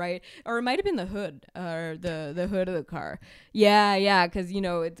so or it might have been the hood, or the hood of the car. Yeah, because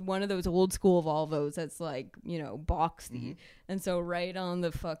it's one of those old school Volvos that's like boxy, and so right on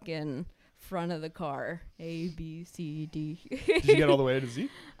the fucking front of the car, A, B, C, D. Did you get all the way to Z?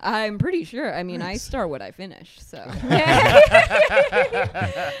 I'm pretty sure. I mean, nice. I start what I finish. So.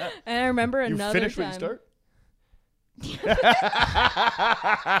 And I remember another finish time. What you start?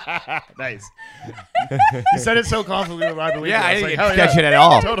 Nice. You said it so confidently. I believe. Yeah, I was didn't like, catch it at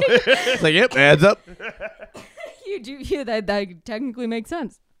all. Totally. It's like, yep, hands up. You do. Yeah, that technically makes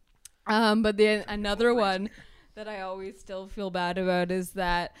sense. But then another one that I always still feel bad about is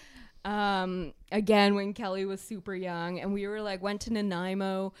that. Again, when Kelly was super young and we were like went to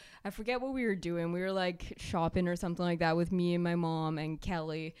Nanaimo, I forget what we were doing. We were like shopping or something like that with me and my mom and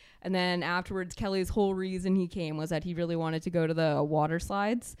Kelly. And then afterwards, Kelly's whole reason he came was that he really wanted to go to the water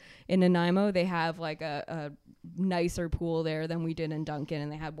slides in Nanaimo. They have like a nicer pool there than we did in Duncan,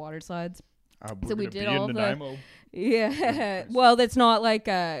 and they had water slides. So we did all the well, it's not like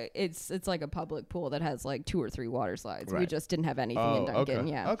it's like a public pool that has like 2 or 3 water slides. Right. We just didn't have anything in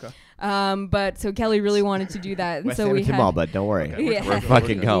Duncan. Okay. But so Kelly really wanted to do that, and West so we had Mall, but don't worry, we're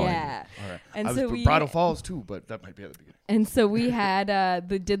fucking going. Yeah. All right. And I so was Bridal Falls too, but that might be at the beginning. And so we had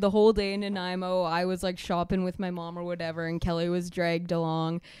did the whole day in Nanaimo. I was like shopping with my mom or whatever, and Kelly was dragged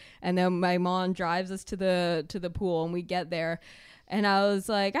along. And then my mom drives us to the pool, and we get there. And I was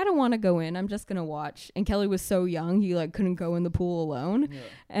like, I don't want to go in. I'm just going to watch. And Kelly was so young, he like couldn't go in the pool alone. Yeah.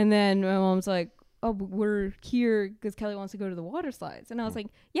 And then my mom's like, oh, we're here because Kelly wants to go to the water slides. And I was like,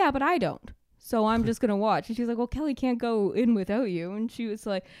 yeah, but I don't. So I'm just going to watch. And she's like, well, Kelly can't go in without you. And she was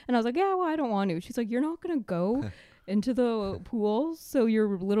like, and I was like, yeah, well, I don't want to. She's like, you're not going to go into the pool so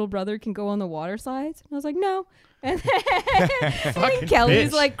your little brother can go on the water slides? And I was like, no. And then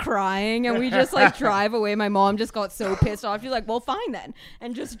Kelly's like crying, and we just like drive away. My mom just got so pissed off. She's like, well, fine then,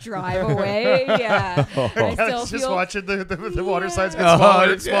 and just drive away. Yeah. I still just watching the water slides get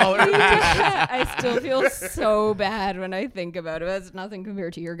smaller and smaller. Yeah. I still feel so bad when I think about it. It's nothing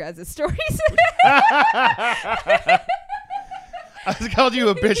compared to your guys' stories. I called you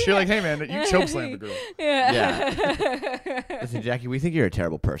a bitch. You're like, hey man, you chokeslammed the girl. Yeah. Listen, Jackie, we think you're a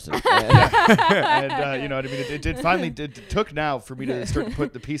terrible person. And you know what I mean. It finally took now for me to start to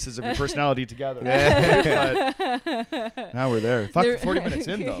put the pieces of your personality together. But now we're there. Fuck, 40 minutes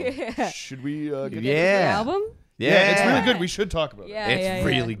in though. Yeah. Should we get The album? Yeah, it's really good. We should talk about it. It's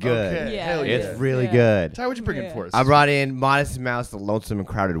really good. Okay. Yeah, Hell yeah. It's really good. Ty, what'd you bring in for us? I brought in Modest Mouse, The Lonesome and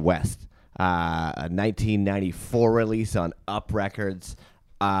Crowded West, a 1994 release on Up Records.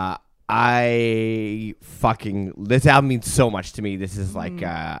 This album means so much to me. This is like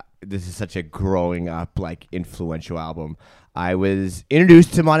this is such a growing up like influential album. I was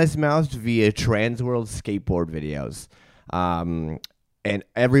introduced to Modest Mouse via Transworld skateboard videos, and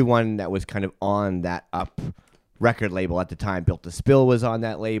everyone that was kind of on that Up record label at the time, Built to Spill was on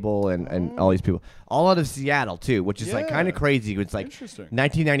that label, and all these people, all out of Seattle too, which is like kind of crazy. It's like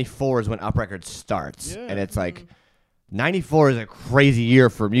 1994 is when Up Records starts, and it's like 94 is a crazy year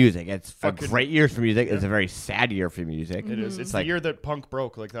for music. It's a great year for music. It's a very sad year for music. It is. It's like the year that punk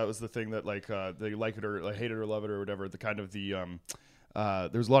broke. Like that was the thing that like they like it or like, hate it or love it or whatever. The kind of the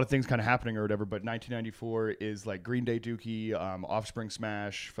there's a lot of things kind of happening or whatever. But 1994 is like Green Day, Dookie, Offspring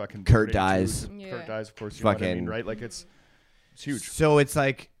smash, fucking Kurt dies. Kurt dies, of course. You know what I mean, right? Like it's huge. So it's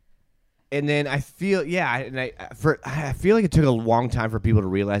like, and then I feel I feel like it took a long time for people to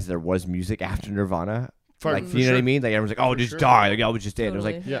realize there was music after Nirvana. Like, you know what I mean? Like, everyone's like, oh, just die. Like, I was just dead.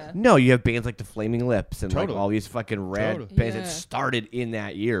 Totally. It was like, no, you have bands like the Flaming Lips and like all these fucking rad bands that Yeah. started in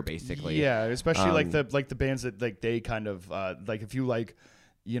that year, basically. Yeah, especially like the bands that like they kind of like if you like,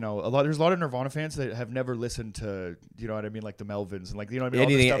 you know, there's a lot of Nirvana fans that have never listened to, you know what I mean, like the Melvins and like, you know what I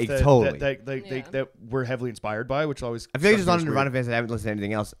mean, all the stuff that we're heavily inspired by, which always I feel like there's a lot of Nirvana fans that haven't listened to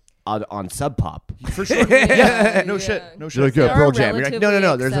anything else on Sub Pop. For sure. Yeah. No shit. Like, They Pearl are Jam. You're like,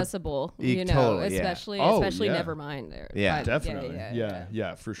 no, there's accessible, you know, totally, especially Nevermind there. Yeah, definitely.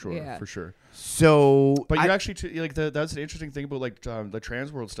 Yeah, for sure. Yeah. For sure. So, but you're actually like that's the interesting thing about like the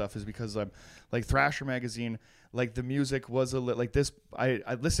Transworld stuff is because like Thrasher magazine, like the music was like this. I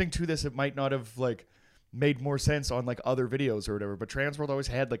listening to this, it might not have like made more sense on like other videos or whatever, but Transworld always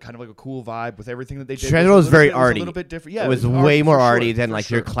had like kind of like a cool vibe with everything that they did. Transworld was very arty. A little bit different. Yeah, it was way more arty than like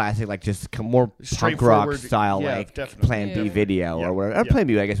your classic, like just more punk rock style, like Plan B video or whatever. Plan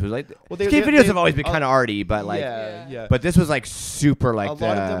B, I guess, was like. Skate videos have always been kind of arty, but like, but this was like super like. A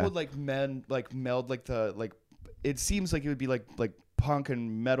lot of them would like meld like the like. It seems like it would be like punk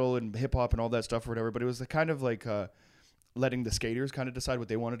and metal and hip hop and all that stuff or whatever, but it was the kind of like. Letting the skaters kind of decide what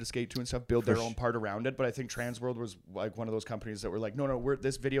they wanted to skate to and stuff, build their own part around it. But I think Transworld was like one of those companies that were like, no,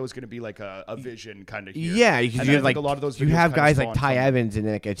 this video is going to be like a vision kind of. Yeah, because you have like a lot of those. You have guys like Ty Evans and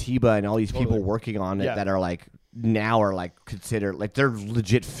like Atiba and all these people working on it that are like now are like considered like they're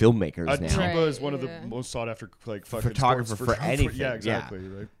legit filmmakers now. Atiba is one of the most sought after like fucking photographer for anything. Yeah, exactly.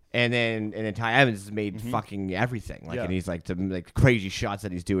 Right. And then Ty Evans has made fucking everything. Like, and he's like the like crazy shots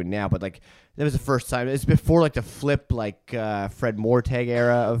that he's doing now. But like that was the first time. It's before like the flip like Fred Mortag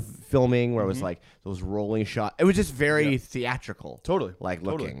era of filming, where it was like those rolling shots. It was just very theatrical, like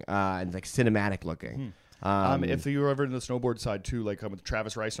looking and like cinematic looking. If you were ever in the snowboard side too, like with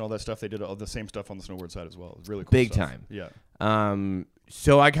Travis Rice and all that stuff, they did all the same stuff on the snowboard side as well. It was really cool. Big stuff. time. Yeah.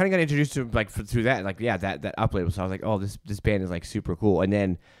 So I kind of got introduced to like through that, like that Up label. So I was like, oh, this band is like super cool. And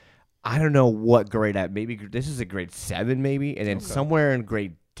then I don't know what grade maybe this is a grade 7 maybe, and then somewhere in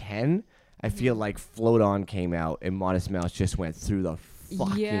grade 10, I feel like Float On came out and Modest Mouse just went through the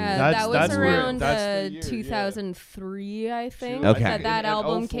fucking. Yeah, that was around 2003, I think. Okay. That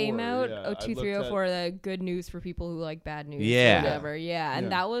album 04, came out. yeah. 02, 04, the good news for people who like bad news. Yeah. Or whatever. Yeah,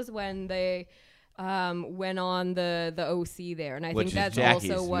 and that was when they went on the OC there, and I think that's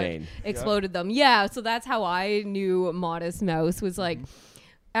Jackie's also what main. exploded them. Yeah, so that's how I knew Modest Mouse was like.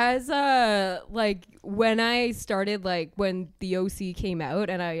 As like when I started, like when the OC came out,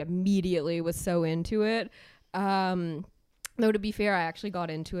 and I immediately was so into it. Though to be fair, I actually got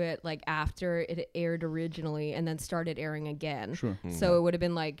into it like after it aired originally, and then started airing again. Sure. So it would have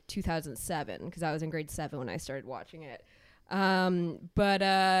been like 2007 because I was in grade 7 when I started watching it. But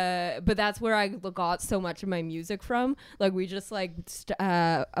that's where I got so much of my music from. Like we just like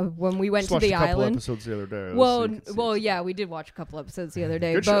when we went to the island. Episodes the other day. Well, yeah, we did watch a couple episodes the other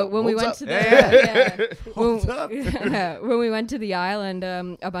day. Good but show. when we went to when we went to the island,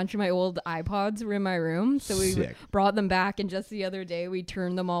 a bunch of my old iPods were in my room, so we brought them back, and just the other day we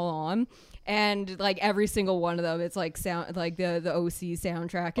turned them all on. And like every single one of them, it's like sound like the OC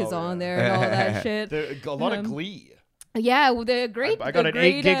soundtrack is on there and all that shit. A lot of Glee. Yeah, well, the great. I got an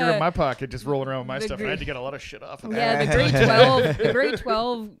 8 gigger in my pocket just rolling around with my stuff, and I had to get a lot of shit off of that. Yeah, the grade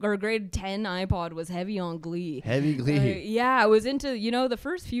 12 or grade 10 iPod was heavy on Glee. Heavy Glee. Yeah, I was into, the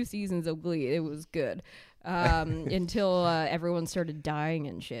first few seasons of Glee. It was good. Until everyone started dying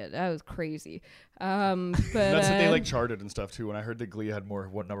and shit. That was crazy. But that's what they like charted and stuff too. When I heard that Glee had more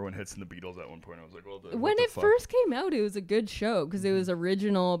number one hits than the Beatles at one point, I was like, well, when it first came out, it was a good show because it was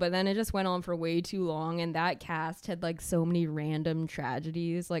original, but then it just went on for way too long, and that cast had like so many random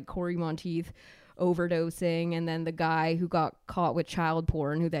tragedies, like Corey Monteith overdosing, and then the guy who got caught with child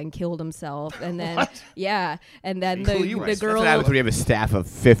porn who then killed himself, and then and then the girl. That's what happens when you have a staff of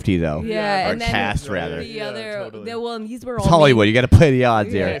 50 though. Yeah, or and then cast rather. The other, and these were all it's Hollywood. You got to play the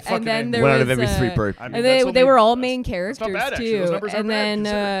odds here. And then there one was, out of every 3 per. I mean, they were all main characters too, and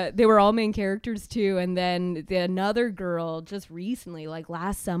then they were all main characters too, and then another girl just recently, like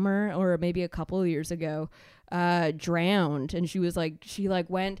last summer or maybe a couple of years ago, drowned, and she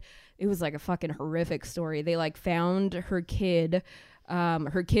went. It was like a fucking horrific story. They like found her kid.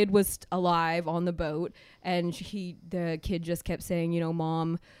 Her kid was alive on the boat, and the kid just kept saying,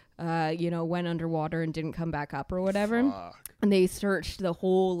 Mom, went underwater and didn't come back up or whatever. Fuck. And they searched the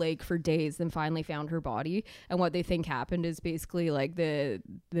whole lake for days, then finally found her body. And what they think happened is basically like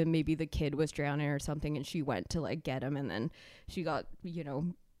maybe the kid was drowning or something, and she went to like get him, and then she got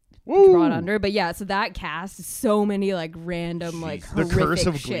brought under. But yeah, so that cast is so many like random like the horrific Curse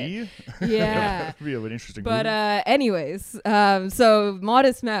of shit. Glee. Yeah. That'd be an interesting But movie. anyways, so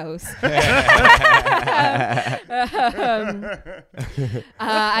Modest Mouse.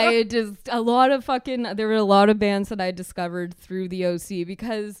 I just there were a lot of bands that I discovered through the OC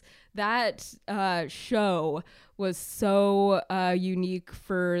because that show was so unique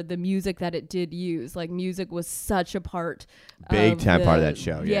for the music that it did use. Like music was such a part big time part of that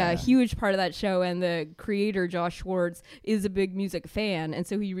show. Yeah, huge part of that show. And the creator, Josh Schwartz, is a big music fan, and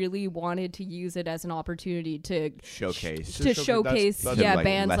so he really wanted to use it as an opportunity to showcase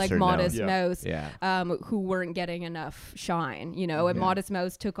bands like Modest Mouse, yeah. who weren't getting enough shine, and Modest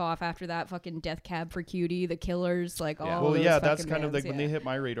Mouse took off after that. Fucking Death Cab for Cutie, The Killers, like all well, those yeah, fucking that's kind of bands, like when they hit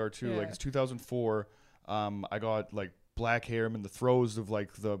my radar too. Like it's 2004. I got like black hair. I'm in the throes of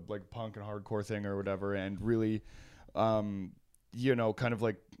like the like punk and hardcore thing or whatever, and really, kind of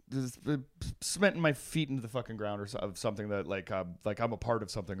like cementing my feet into the fucking ground of something that like I'm a part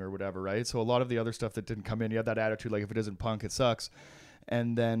of something or whatever, right? So a lot of the other stuff that didn't come in, you had that attitude like if it isn't punk, it sucks,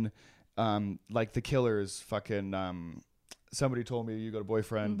 and then like the Killers, fucking. Somebody told me You Got a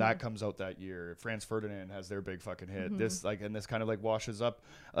Boyfriend. That comes out that year. Franz Ferdinand has their big fucking hit. This this kind of like washes up,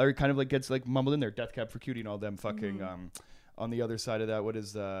 or kind of like gets like mumbled in there. Death Cab for Cutie and all them fucking. On the other side of that, what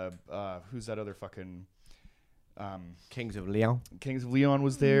is who's that other fucking? Kings of Leon. Kings of Leon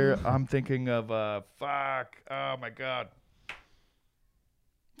was there. I'm thinking of Oh my god.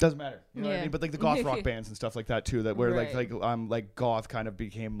 Doesn't matter, you know what I mean? But like the goth rock bands and stuff like that too, that where like goth kind of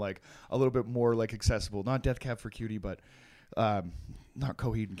became like a little bit more like accessible. Not Death Cab for Cutie, but not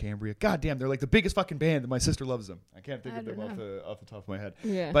Coheed and Cambria. God damn, they're like the biggest fucking band, and my sister loves them. I can't think of them off the top of my head.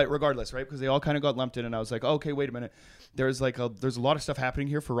 Yeah. But regardless, right? Because they all kind of got lumped in, and I was like, okay, wait a minute. There's a lot of stuff happening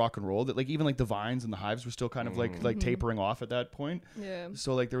here for rock and roll that like even like the Vines and the Hives were still kind of like tapering off at that point. Yeah.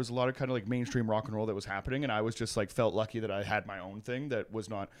 So like there was a lot of kind of like mainstream rock and roll that was happening, and I was just like felt lucky that I had my own thing that was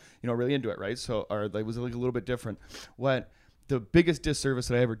not really into it, right? So or like was like a little bit different. The biggest disservice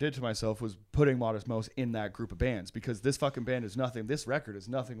that I ever did to myself was putting Modest Mouse in that group of bands, because this fucking band is nothing. This record is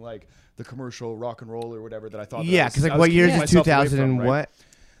nothing like the commercial rock and roll or whatever that I thought. Yeah, because like what year is 2000 and right? what?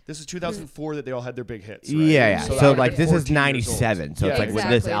 This is 2004 that they all had their big hits. Right? Yeah. So like this is 14 97. So it's like with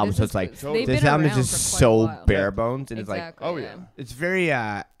this album. So it's like they've this been album is around just for quite a so while. bare bones, and Exactly, oh yeah. it's very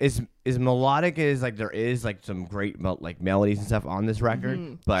is melodic as like there is like some great melodies and stuff on this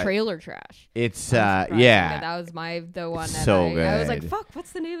record, but Trailer Trash. it's That was the one that So I was like, good. fuck,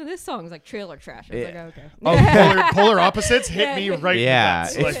 what's the name of this song? It's like Trailer Trash. I was like, okay. Oh, polar opposites hit me right. yeah,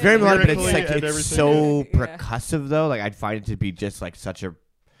 nuts. it's Like, very melodic, but it's lyrically like and it's everything. so percussive though. Like I'd find it to be just like such a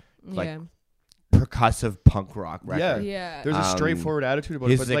like yeah. percussive punk rock record. Yeah. There's a straightforward attitude about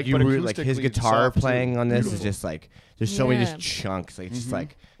His it, but like but like his acoustically guitar soft, too. playing on this is Beautiful. just like there's so many Yeah. just chunks. Like it's just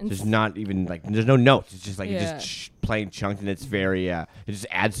like And there's s- not even like there's no notes. It's just like Yeah. it's just playing chunked, and it's very it just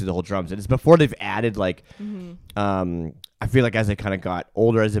adds to the whole drums. And it's before they've added like I feel like as they kind of got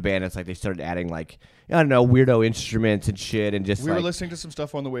older as a band, it's like they started adding like I don't know, weirdo instruments and shit, and just We like were listening to some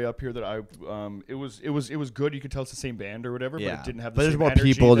stuff on the way up here that it was good. You could tell it's the same band or whatever, but it didn't have. The But there's same more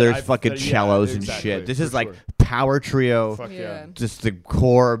energy people. that There's I've- fucking that- yeah, cellos and exactly, shit. This for is like sure. power trio. Fuck yeah. Just the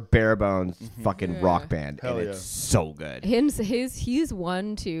core bare bones fucking rock band. Hell and yeah. it's so good. He's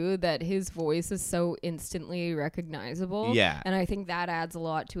one too that his voice is so instantly recognizable. Yeah. And I think that adds a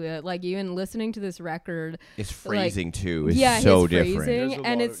lot to it. Like even listening to this record, His phrasing like, too is yeah, so his different. phrasing,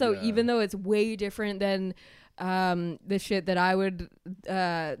 and it's so yeah. even though it's way different than the shit that I would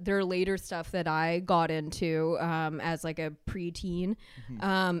their later stuff that I got into as like a preteen,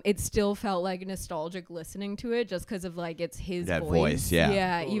 it still felt like nostalgic listening to it just because of like it's his That voice,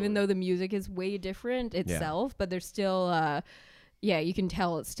 yeah. Totally. Even though the music is way different itself, but there's still you can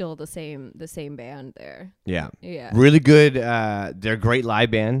tell it's still the same band there. Yeah. Yeah. Really good. They're a great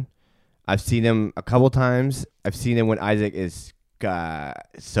live band. I've seen them a couple times. I've seen them when Isaac is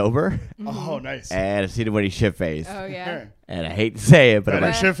sober, Oh, nice. and I've seen him when he's shit-faced. Oh yeah. And I hate to say it, but Better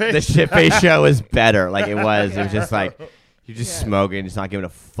I'm like, shit-faced? the shit-faced show is better. Like it was. It was just like you're just Yeah. smoking, just not giving a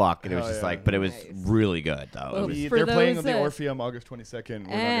fuck, and it was Hell just yeah. like. But it was Nice. really good though. Well, It was, for They're playing those on the that- Orpheum August 22nd.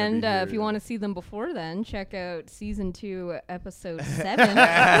 And if you want to see them before then, check out season 2, episode 7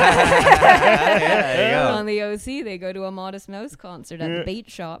 there you go. on the OC. They go to a Modest Mouse concert at the Bait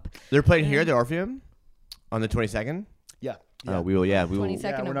Shop. They're playing here at the Orpheum on the 22nd. Yeah. Oh, we will. Yeah, we will. 22nd.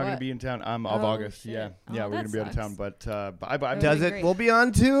 Yeah, we're of not going to what? be in town. Of Oh, August. shit. Yeah, Oh, yeah, we're going that to be out of town. sucks. But I That Does would be it? great. We'll be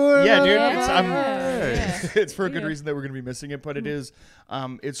on tour. Yeah, dude. Yeah. It's for a good Yeah. reason that we're going to be missing it, but it is.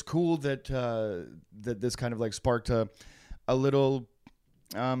 It's cool that that this kind of like sparked a little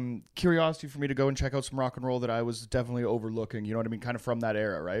curiosity for me to go and check out some rock and roll that I was definitely overlooking. You know what I mean? Kind of from that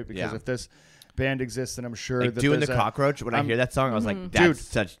era, right? Because Yeah. if this band exists, then I'm sure Like that doing the there's a- cockroach. When I hear that song, I was like, Dude, "That's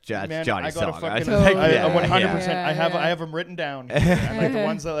that's Man, Johnny's I got song." a I was fucking, like, Totally. yeah, 100%. yeah. I have them written down. And like the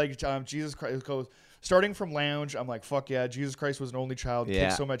ones that like Jesus Christ goes starting from Lounge. I'm like, fuck yeah, Jesus Christ was an only child. Yeah.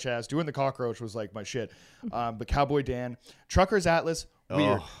 Kicked so much ass. Doing the cockroach was like my shit. But Cowboy Dan, Trucker's Atlas.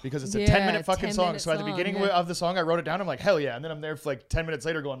 Weird, because it's a 10-minute fucking 10-minute song. So at the song, beginning yeah. of the song, I wrote it down. I'm like, hell yeah. And then I'm there for like 10 minutes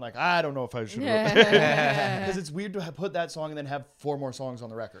later going like, I don't know if I should. Yeah. Because it's weird to put that song and then have 4 more songs on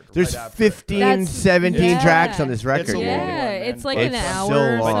the record. There's right after it, 15, right? That's- 17 yeah. tracks on this record. It's a long dude. one, Yeah, man. it's like It's an hour. so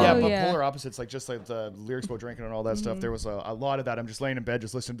or long. But yeah, so, but yeah. Polar Opposites, like just like the lyrics about drinking and all that stuff. There was a lot of that. I'm just laying in bed,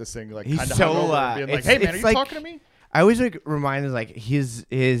 just listening to this thing, like He's kind of so, hungover, being like, it's- "Hey man, it's are you like- talking to me?" I always like reminded like his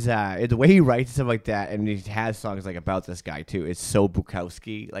the way he writes and stuff like that, and he has songs like about this guy too. It's so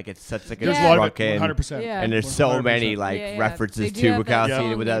Bukowski, like it's such like a There's a lot of it, drunken, 100%. Yeah. and there's so 100%. many like Yeah, yeah. references They to do have that Bukowski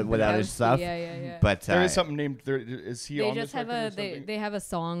song with named other Bukowski. stuff. Yeah. But There is something named. There is he They on just this have record or a something? they have a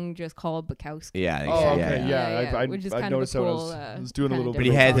song just called Bukowski. yeah, I think Oh, so, okay, yeah. yeah. which is I kind of a noticed that when I cool. was doing a kind little of But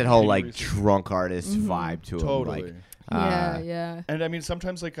he bit has of that whole reading like research. drunk artist vibe to him. Totally. Like, yeah. And I mean,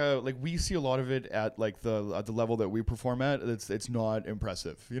 sometimes like we see a lot of it at like the level that we perform at. It's not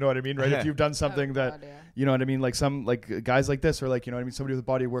impressive. You know what I mean, right? If you've done something that God, yeah. you know what I mean, like some like guys like this, or like you know what I mean, somebody with a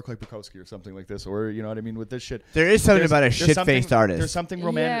body of work like Bukowski or something like this, or you know what I mean with this shit. there is something There's- about a there's shit-faced something- artist. There's something Yeah.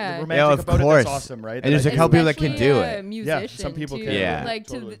 romantic Yeah, of about course. it that's awesome, right? And That there's I a think- couple people that can Especially do a it. musician, some people too. can. Yeah. Like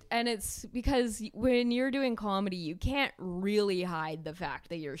Totally. and it's because when you're doing comedy, you can't really hide the fact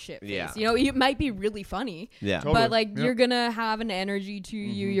that you're shit faced. Yeah. You know, it might be really funny. Yeah. Totally. But like Yep. you're gonna have an energy to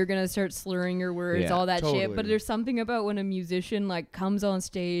you. You're gonna start slurring your words, Yeah. all that shit. Totally. But there's something about when a musician like comes on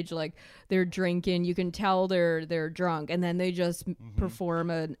stage, like they're drinking, you can tell they're drunk, and then they just perform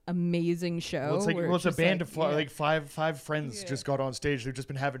an amazing show. Well, it's like where it's a just band like, of yeah. like five friends Yeah. just got on stage. They've just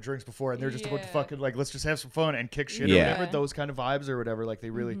been having drinks before, and they're just about to Yeah. fucking like let's just have some fun and kick shit Yeah. or whatever. Those kind of vibes or whatever. Like they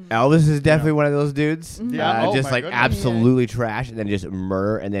really. Elvis is definitely one of those dudes. Yeah. Oh just my like goodness. absolutely trash, and then just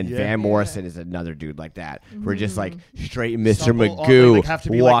murr, and then Yeah. Van Yeah. Morrison is another dude like that. We're just like straight Mr. Stumble on- Magoo, like, have to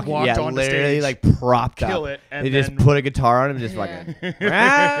be, like, walked yeah, onto literally stage, like propped kill up. it, and they just then- put a guitar on him, and just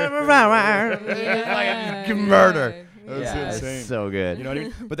Yeah. like murder. That's Yeah, insane. it's so good. You know what I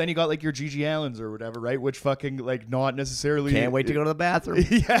mean? But then you got like your Gigi Allens or whatever, right? Which fucking like not necessarily. Can't wait to go to the bathroom.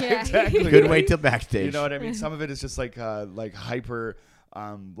 yeah, Yeah. exactly. Couldn't wait till backstage. You know what I mean? Some of it is just like hyper.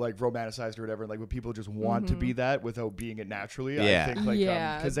 Like romanticized or whatever, like when people just want to be that without being it naturally. Yeah. I think like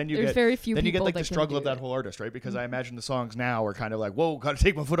Yeah. because then you There's get very few then you get people like that the can struggle do of that it. whole artist, right? Because I imagine the songs now are kind of like, whoa, gotta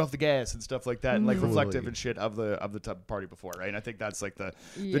take my foot off the gas and stuff like that, and like reflective and shit of the party before, right? And I think that's like the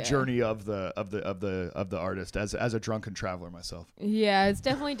Yeah. journey of the artist as a drunken traveler myself. Yeah, it's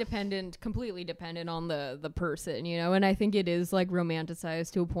definitely completely dependent on the person, you know, and I think it is like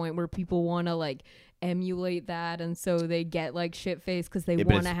romanticized to a point where people want to like emulate that, and so they get like shit faced because they Yeah,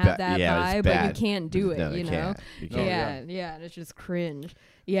 but want to it's have ba- that yeah, it's vibe, but you bad. can't do it. No, you they know. can't. You can't. Yeah, and it's just cringe.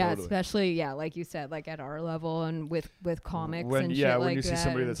 Yeah, Totally. especially like you said, like at our level and with comics when and yeah shit when like you see that.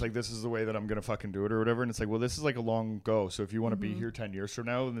 somebody that's like, this is the way that I'm gonna fucking do it or whatever, and it's like, well, this is like a long go, so if you want to be here 10 years from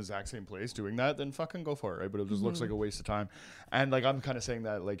now in the exact same place doing that, then fucking go for it, right? But it just looks like a waste of time. And like, I'm kind of saying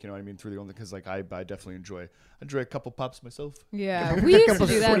that, like, you know what I mean, through the only, because like I definitely enjoy a couple pops myself. Yeah, we used to Couple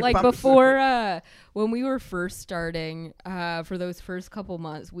do that sweet like pups. before when we were first starting. For those first couple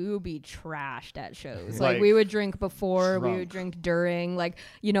months, we would be trashed at shows. Like Like, we would drink before, we drunk. would drink during. Like,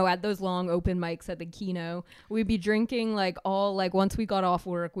 you know, at those long open mics at the Kino, we'd be drinking like all like once we got off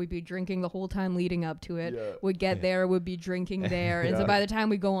work, we'd be drinking the whole time leading up to it. Yeah. We'd get there, we'd be drinking there, and so Yeah. by the time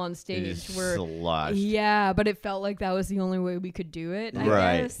we go on It stage, is we're sloshed. yeah. But it felt like that was the only way we could do it. I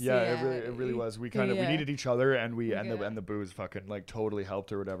Right. guess. Yeah, it really was. We kind of we Yeah. needed each other, and we and Yeah. the booze fucking like totally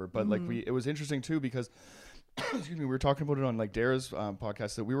helped or whatever. But like it was interesting too because excuse me, we were talking about it on like Dara's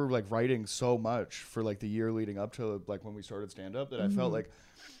podcast that we were like writing so much for like the year leading up to like when we started stand up that I felt like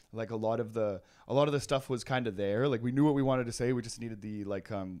a lot of the stuff was kind of there. Like we knew what we wanted to say, we just needed the like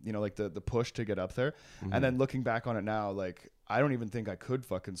you know, like the push to get up there. And then looking back on it now, like I don't even think I could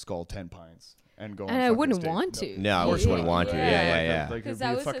fucking skull 10 pints and go on And I fucking wouldn't stage. want to. No, I Of course wouldn't want to. Yeah. Like 'Cause it'd that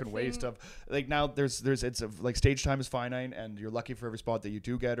be a was the fucking waste thing- of like now there's it's a, like stage time is finite and you're lucky for every spot that you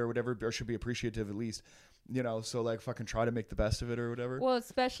do get or whatever, or should be appreciative at least, you know, so like fucking try to make the best of it or whatever. Well,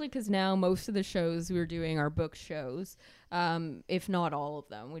 especially because now most of the shows we're doing are booked shows, if not all of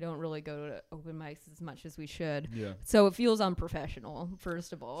them. We don't really go to open mics as much as we should. Yeah. So it feels unprofessional,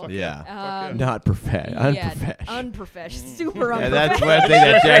 first of all. Yeah. Um, Not unprofessional. unprofessional. Super Yeah, unprofessional. that's one thing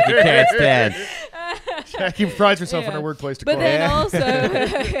that Jackie can't stand. Jackie prides herself in Yeah. her workplace But decor. then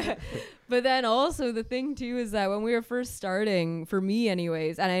also, but then also the thing too is that when we were first starting, for me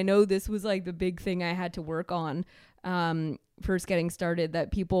anyways, and I know this was like the big thing I had to work on, first getting started,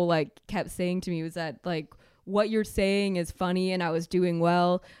 that people like kept saying to me was that like what you're saying is funny and I was doing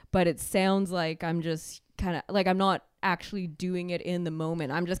well, but it sounds like I'm just kind of like I'm not actually doing it in the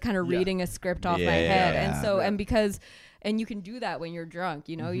moment. I'm just kind of Yeah. reading a script off my Yeah, head, yeah, and so yeah. and because. And you can do that when you're drunk,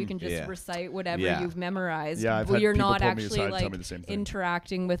 you know. You can just Yeah. recite whatever Yeah. you've memorized. Yeah, I've but had you're people not pull me aside actually and tell like me the same thing.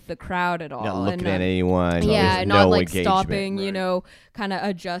 interacting with the crowd at all. Not looking and, at anyone. yeah, There's not no like engagement. stopping, you Right. know, kind of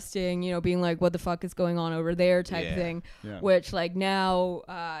adjusting, you know, being like, what the fuck is going on over there type Yeah. thing. Yeah. Which like now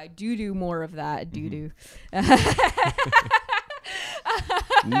I do more of that.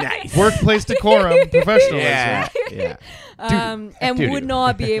 Nice. Workplace decorum, professionalism. Yeah. Yeah. And Doo-doo. would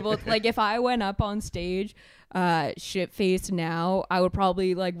not be able to, like if I went up on stage shit faced now, I would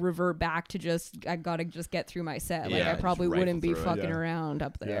probably like revert back to just I gotta just get through my set. Like Yeah, I just probably rifle wouldn't be through it. fucking Yeah. around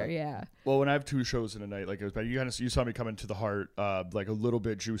up there. Yeah. Well, when I have 2 shows in a night, like it was bad. You saw me coming to the Heart, like a little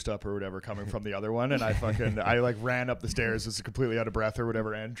bit juiced up or whatever, coming from the other one, and I like ran up the stairs, just completely out of breath or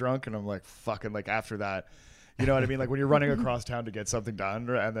whatever, and drunk, and I'm like fucking like after that. You know what I mean? Like when you're running across town to get something done,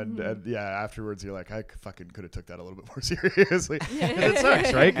 and then yeah, afterwards you're like, I fucking could have took that a little bit more seriously. And it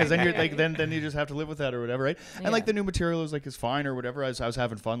sucks, right? Because then you're like, then you just have to live with that or whatever, right? And like Yeah. the new material is fine or whatever. I was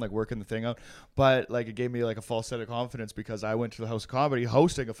having fun, like working the thing out, but like it gave me like a false set of confidence because I went to the House of Comedy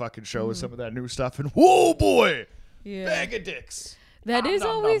hosting a fucking show with some of that new stuff, and whoa boy, Yeah. bag of dicks. That Nom, is nom,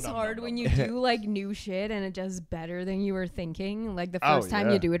 always nom, nom, hard nom, when nom. you do like new shit and it does better than you were thinking. Like the Oh, first time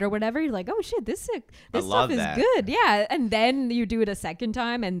yeah. you do it or whatever, you're like, oh shit, this love stuff is that. good. Yeah. And then you do it a second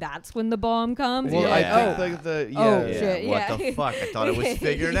time and that's when the bomb comes. Well, You're I like, think like the Oh, yeah. shit. What yeah. the fuck? I thought it was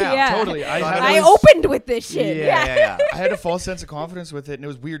figured out. Yeah. Totally. I opened with this shit. Yeah. I had a false sense of confidence with it, and it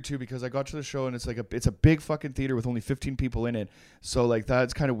was weird too because I got to the show and it's a big fucking theater with only 15 people in it, so like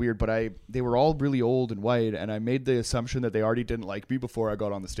that's kind of weird. But they were all really old and white, and I made the assumption that they already didn't like me before I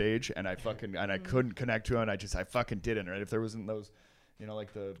got on the stage, and I couldn't connect to it, and I fucking didn't. Right? If there wasn't those, you know,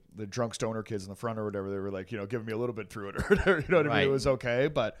 like the drunk stoner kids in the front or whatever, they were like, you know, giving me a little bit through it or whatever. You know what I mean? Right. It was okay,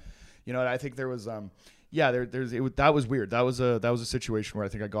 but you know, I think there was that was weird. That was a situation where I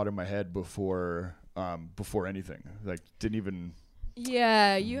think I got in my head before anything. Like didn't even.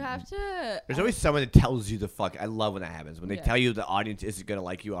 Yeah, you have to. There's always someone that tells you the fuck. I love when that happens. When they Yeah. tell you the audience isn't going to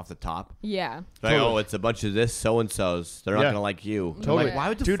like you off the top. Yeah. Like, Totally. oh, it's a bunch of this so-and-sos. They're not Yeah. going to like you. I'm Totally. like, why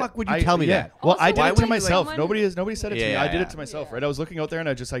would the Dude, fuck would you tell me that? Well, Also, I did why it would to you myself. someone- Nobody said it to me. Yeah, I did yeah. it to myself, Yeah. right? I was looking out there and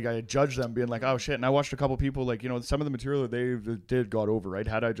I just like I judged them, being like, oh shit. And I watched a couple people like, you know, some of the material that they did got over, right?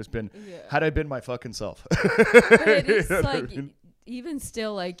 Had I been my fucking self. But it is You know what I like mean? even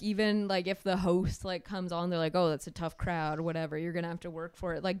still like if the host like comes on, they're like, oh, that's a tough crowd or whatever, you're gonna have to work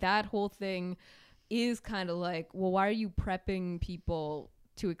for it. Like that whole thing is kind of like, well, why are you prepping people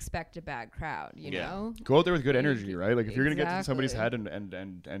to expect a bad crowd, you Yeah. know? Go out there with good energy, right? Like if you're gonna get to somebody's Exactly. head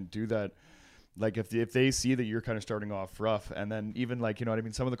and do that, Like if they see that you're kind of starting off rough, and then even like, you know what I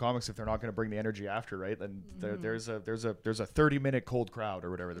mean, some of the comics, if they're not going to bring the energy after, right, then there's a 30-minute cold crowd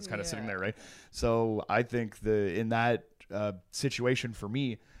or whatever that's kind of sitting there, right? So I think in that situation for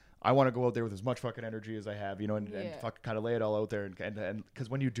me, I want to go out there with as much fucking energy as I have, you know, and fucking kind of lay it all out there, and because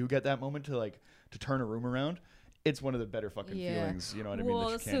when you do get that moment to turn a room around, it's one of the better fucking feelings, you know what I mean? That you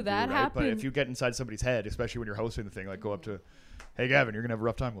can't so that do, right? happened. But if you get inside somebody's head, especially when you're hosting the thing, like go up to, hey Gavin, you're gonna have a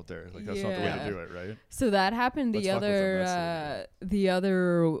rough time out there. Like that's not the way to do it, right? So that happened Let's the fuck with them, the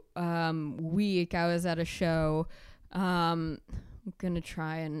other week. I was at a show. I'm gonna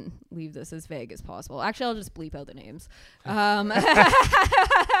try and leave this as vague as possible. Actually, I'll just bleep out the names.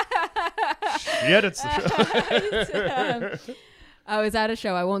 Shit, it's the show. I was at a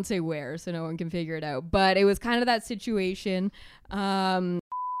show. I won't say where, so no one can figure it out. But it was kind of that situation. Was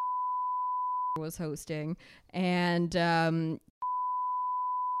hosting, and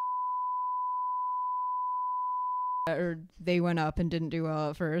or they went up and didn't do well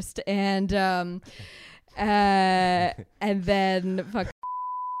at first, and then fuck.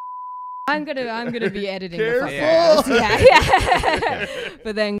 I'm gonna be editing the fuck out. Yeah.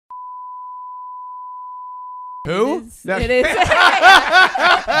 But then. Who? It is.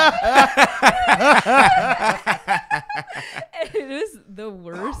 It is the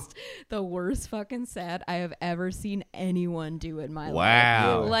worst fucking set I have ever seen anyone do in my life.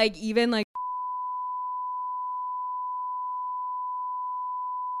 Wow. Like even like.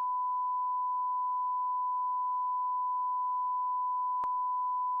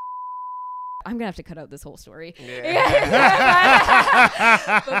 I'm gonna have to cut out this whole story. Yeah.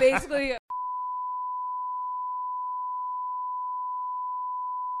 But basically.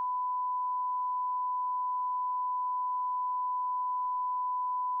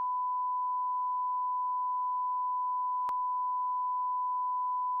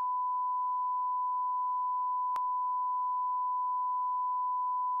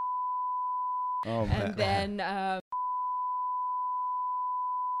 Oh, and then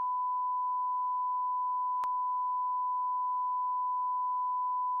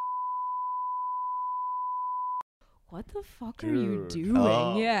what the fuck are you doing?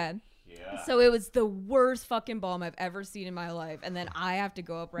 Oh. Yeah. So it was the worst fucking bomb I've ever seen in my life. And then I have to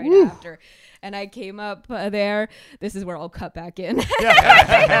go up right after. And I came up there. This is where I'll cut back in. So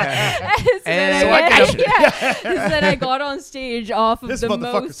then I got on stage off of This the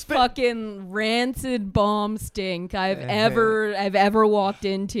most fucking rancid bomb stink I've ever walked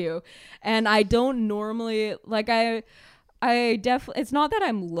into. And I don't normally, like I definitely, it's not that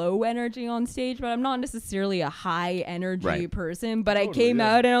I'm low energy on stage, but I'm not necessarily a high energy person. But I came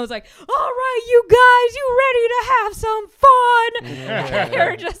out and I was like, all right, you guys, you ready to have some fun?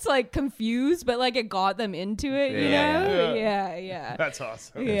 They're just like confused, but like it got them into it, you know? Yeah. That's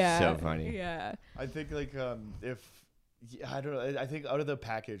awesome. Yeah. That's so funny. Yeah. I think like I don't know. I think out of the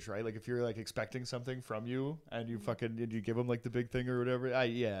package, right? Like if you're like expecting something from you and you you give them like the big thing or whatever.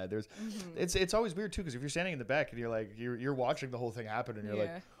 There's, it's always weird too because if you're standing in the back and you're like you're watching the whole thing happen and you're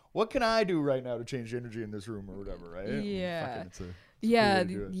like, what can I do right now to change energy in this room or whatever, right? Yeah. Fucking,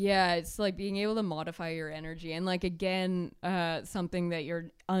 It's like being able to modify your energy and like again, something that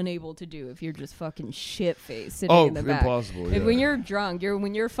you're unable to do if you're just fucking shit faced sitting in the back. Impossible. When you're drunk,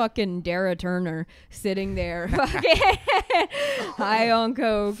 when you're fucking Dara Turner sitting there, fucking high on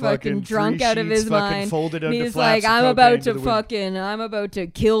coke, fucking drunk out of his mind. And he's like, I'm about to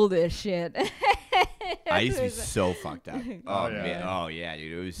kill this shit. I used to be so fucked up. Oh man. Oh yeah,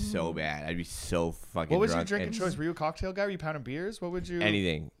 dude. It was so bad. I'd be so fucking. What was drunk your drinking choice? Were you a cocktail guy? Were you pounding beers? What would you?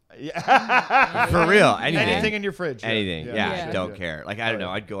 Anything. Yeah. For real. Anything. Anything in your fridge. Anything. Yeah. I don't care. Like I don't know.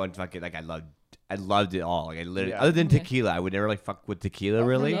 I'd go and fucking like I loved it all. Like I literally, other than tequila, I would never like fuck with tequila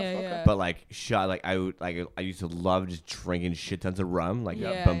really. But like shot, like I used to love just drinking shit tons of rum, like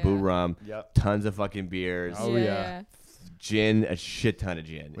bamboo rum, tons of fucking beers. Oh yeah. Gin, a shit ton of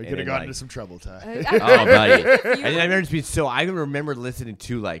gin. We could have gotten into some trouble, Ty. Oh, buddy. And I remember just being I remember listening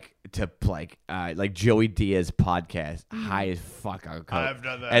to Joey Diaz podcast, high as fuck on coke. I've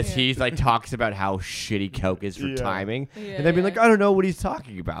done that. As he's like talks about how shitty coke is for timing. And I'd be like, I don't know what he's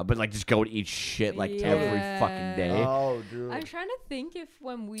talking about, but like just go and eat shit like every fucking day. Oh, dude. I'm trying to think if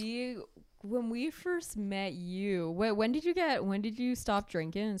when we first met you, when did you stop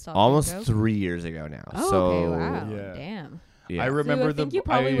drinking and stop Almost drinking? 3 years ago now. Oh, so okay, wow. Damn. Yeah. I remember I think you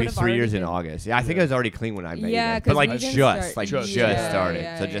probably Maybe would have 3 years in already August. Yeah, I think I was already clean when I met Yeah, you guys. But 'cause like we didn't just start- started.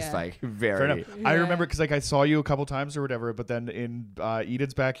 Yeah, So yeah, just yeah. like Fair very. enough. I Yeah. remember because like I saw you a couple times or whatever, but then in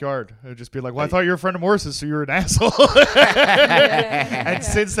Eden's backyard, I'd just be like, "Well, I thought you were a friend of Morris's, so you're an asshole." And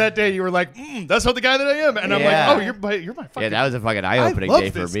since that day, you were like, "That's not the guy that I am," and I'm Yeah. like, "Oh, you're my fucking." Yeah, that was a fucking eye-opening love day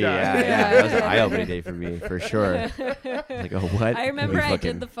for this me. guy. Yeah, that was an eye-opening day for me for sure. Like, oh, what? I remember We I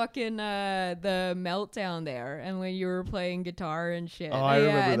fucking- did the fucking the meltdown there, and when you were playing guitar and shit. Oh, I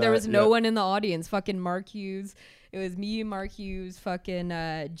remember and there that, was no yeah. one in the audience. Fucking Mark Hughes. It was me, Mark Hughes, fucking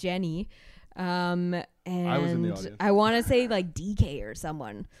Jenny. And I was in the audience. I want to say like DK or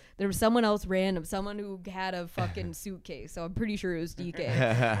someone. There was someone else random, someone who had a fucking suitcase. So I'm pretty sure it was DK.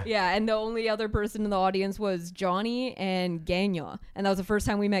 Yeah, and the only other person in the audience was Johnny and Gagnon. And that was the first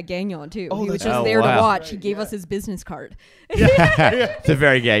time we met Gagnon too. Oh, He was that's just right. there Oh, wow. to watch. He Right, gave yeah. us his business card. It's a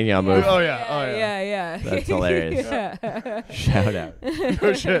very Gagnon move. Oh, yeah. Yeah. That's hilarious. Yeah. Shout out.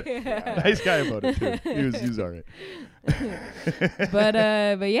 Oh shit! Nice guy about it too. He was all right. But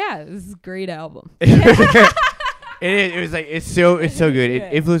yeah, this is a great album. It was like it's so good. It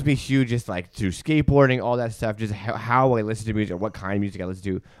Yeah. influenced me huge, just like through skateboarding, all that stuff. Just how I listen to music, what kind of music I listen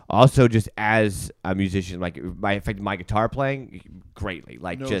to. Also, just as a musician, like affected my guitar playing greatly.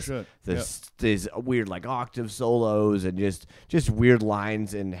 Like No just shit. these weird like octave solos and just weird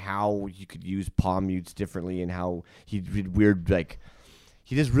lines and how you could use palm mutes differently and how he did weird like.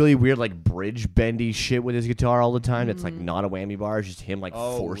 He does really weird like bridge bendy shit with his guitar all the time. It's like not a whammy bar. It's just him like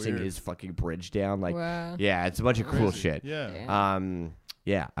Oh, forcing weird. his fucking bridge down. Like, Wow. yeah, it's a bunch of cool shit. Yeah.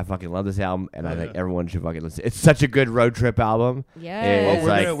 Yeah, I fucking love this album, and I think yeah. everyone should fucking listen. It's such a good road trip album. Yeah. It's we're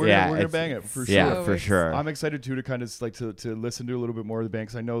like, gonna it's- bang it for sure. Yeah, So for it's- sure. I'm excited too to kind of like to listen to a little bit more of the band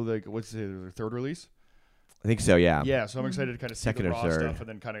because I know like what's their third release. I think so. Yeah. Yeah, so I'm excited to kind of see Second the or raw thurd. stuff and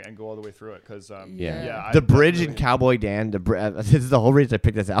then kind of and go all the way through it because Yeah. yeah, The bridge in Cowboy Dan. This is the whole reason I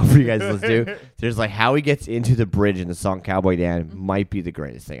picked this out for you guys to listen to. There's like how he gets into the bridge in the song Cowboy Dan might be the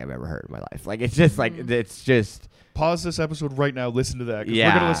greatest thing I've ever heard in my life. Like it's just like it's just Pause this episode right now. Listen to that. 'Cause we're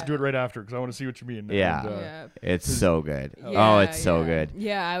Yeah. gonna listen to it right after because I want to see what you mean. Yeah. And, Yeah. it's so good. Yeah, Oh, it's so yeah. good.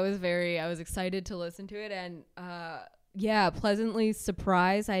 Yeah, I was excited to listen to it and yeah, pleasantly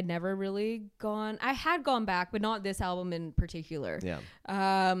surprised. I had gone back, but not this album in particular. Yeah.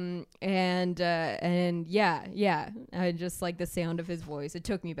 And yeah, I just like the sound of his voice. It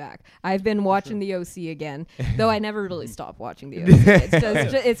took me back. I've been watching the OC again, though I never really stopped watching the OC.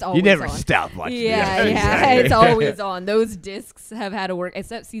 It's always You never on. stop watching. Yeah, this. yeah, it's always on. Those discs have had to work,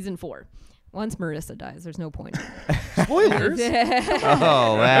 except season 4. Once Marissa dies, there's no point. Spoilers.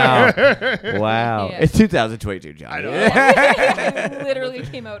 Oh wow, wow! Yeah. It's 2022, John. I know. It literally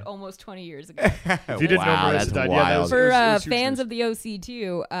came out almost 20 years ago. If you didn't know Wow, Marissa that's died, wild. yeah, that was, For it was huge fans news. of the OC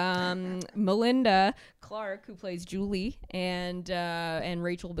too, Melinda Clark, who plays Julie, and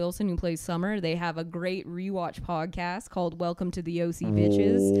Rachel Bilson, who plays Summer, they have a great rewatch podcast called Welcome to the OC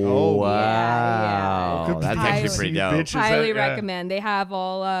Bitches. Oh, wow! yeah. Welcome That's to actually the pretty OC dope. Bitches. Highly Yeah. recommend. They have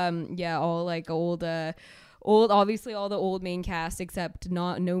all like old obviously all the old main cast except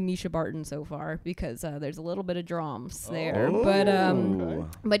no Misha Barton so far because there's a little bit of drums there. Oh.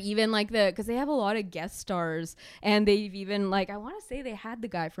 But even like because they have a lot of guest stars and they've even like I want to say they had the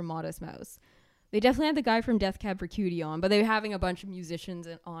guy from Modest Mouse. They definitely had the guy from Death Cab for Cutie on, but they're having a bunch of musicians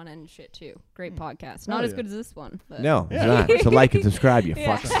on and shit too. Great podcast. Not Oh, as yeah. good as this one. But No, it's Yeah. not. So like and subscribe, you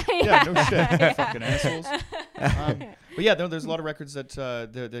Yeah. fucks. Yeah, no shit, fucking assholes. But yeah, there's a lot of records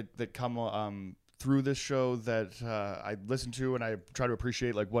that come through this show that I listen to and I try to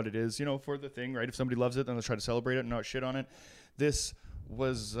appreciate like what it is, for the thing, right? If somebody loves it, then let's try to celebrate it and not shit on it. This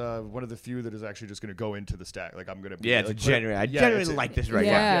was one of the few that is actually just going to go into the stack. Like I'm going to Yeah, it's like, a genuine. I genuinely like this record.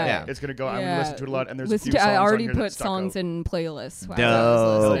 Yeah. Yeah. It's going to go. I'm going to listen to it a lot, and there's a few Listen to, songs I already on here that put stuck songs out. in playlists. while I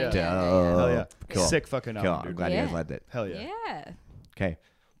was Dope, listening. dope. Hell yeah, Cool. sick fucking Cool. album, I'm dude. glad you guys Yeah. liked it. Hell yeah. Yeah. Okay.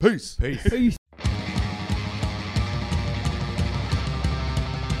 Peace. Peace.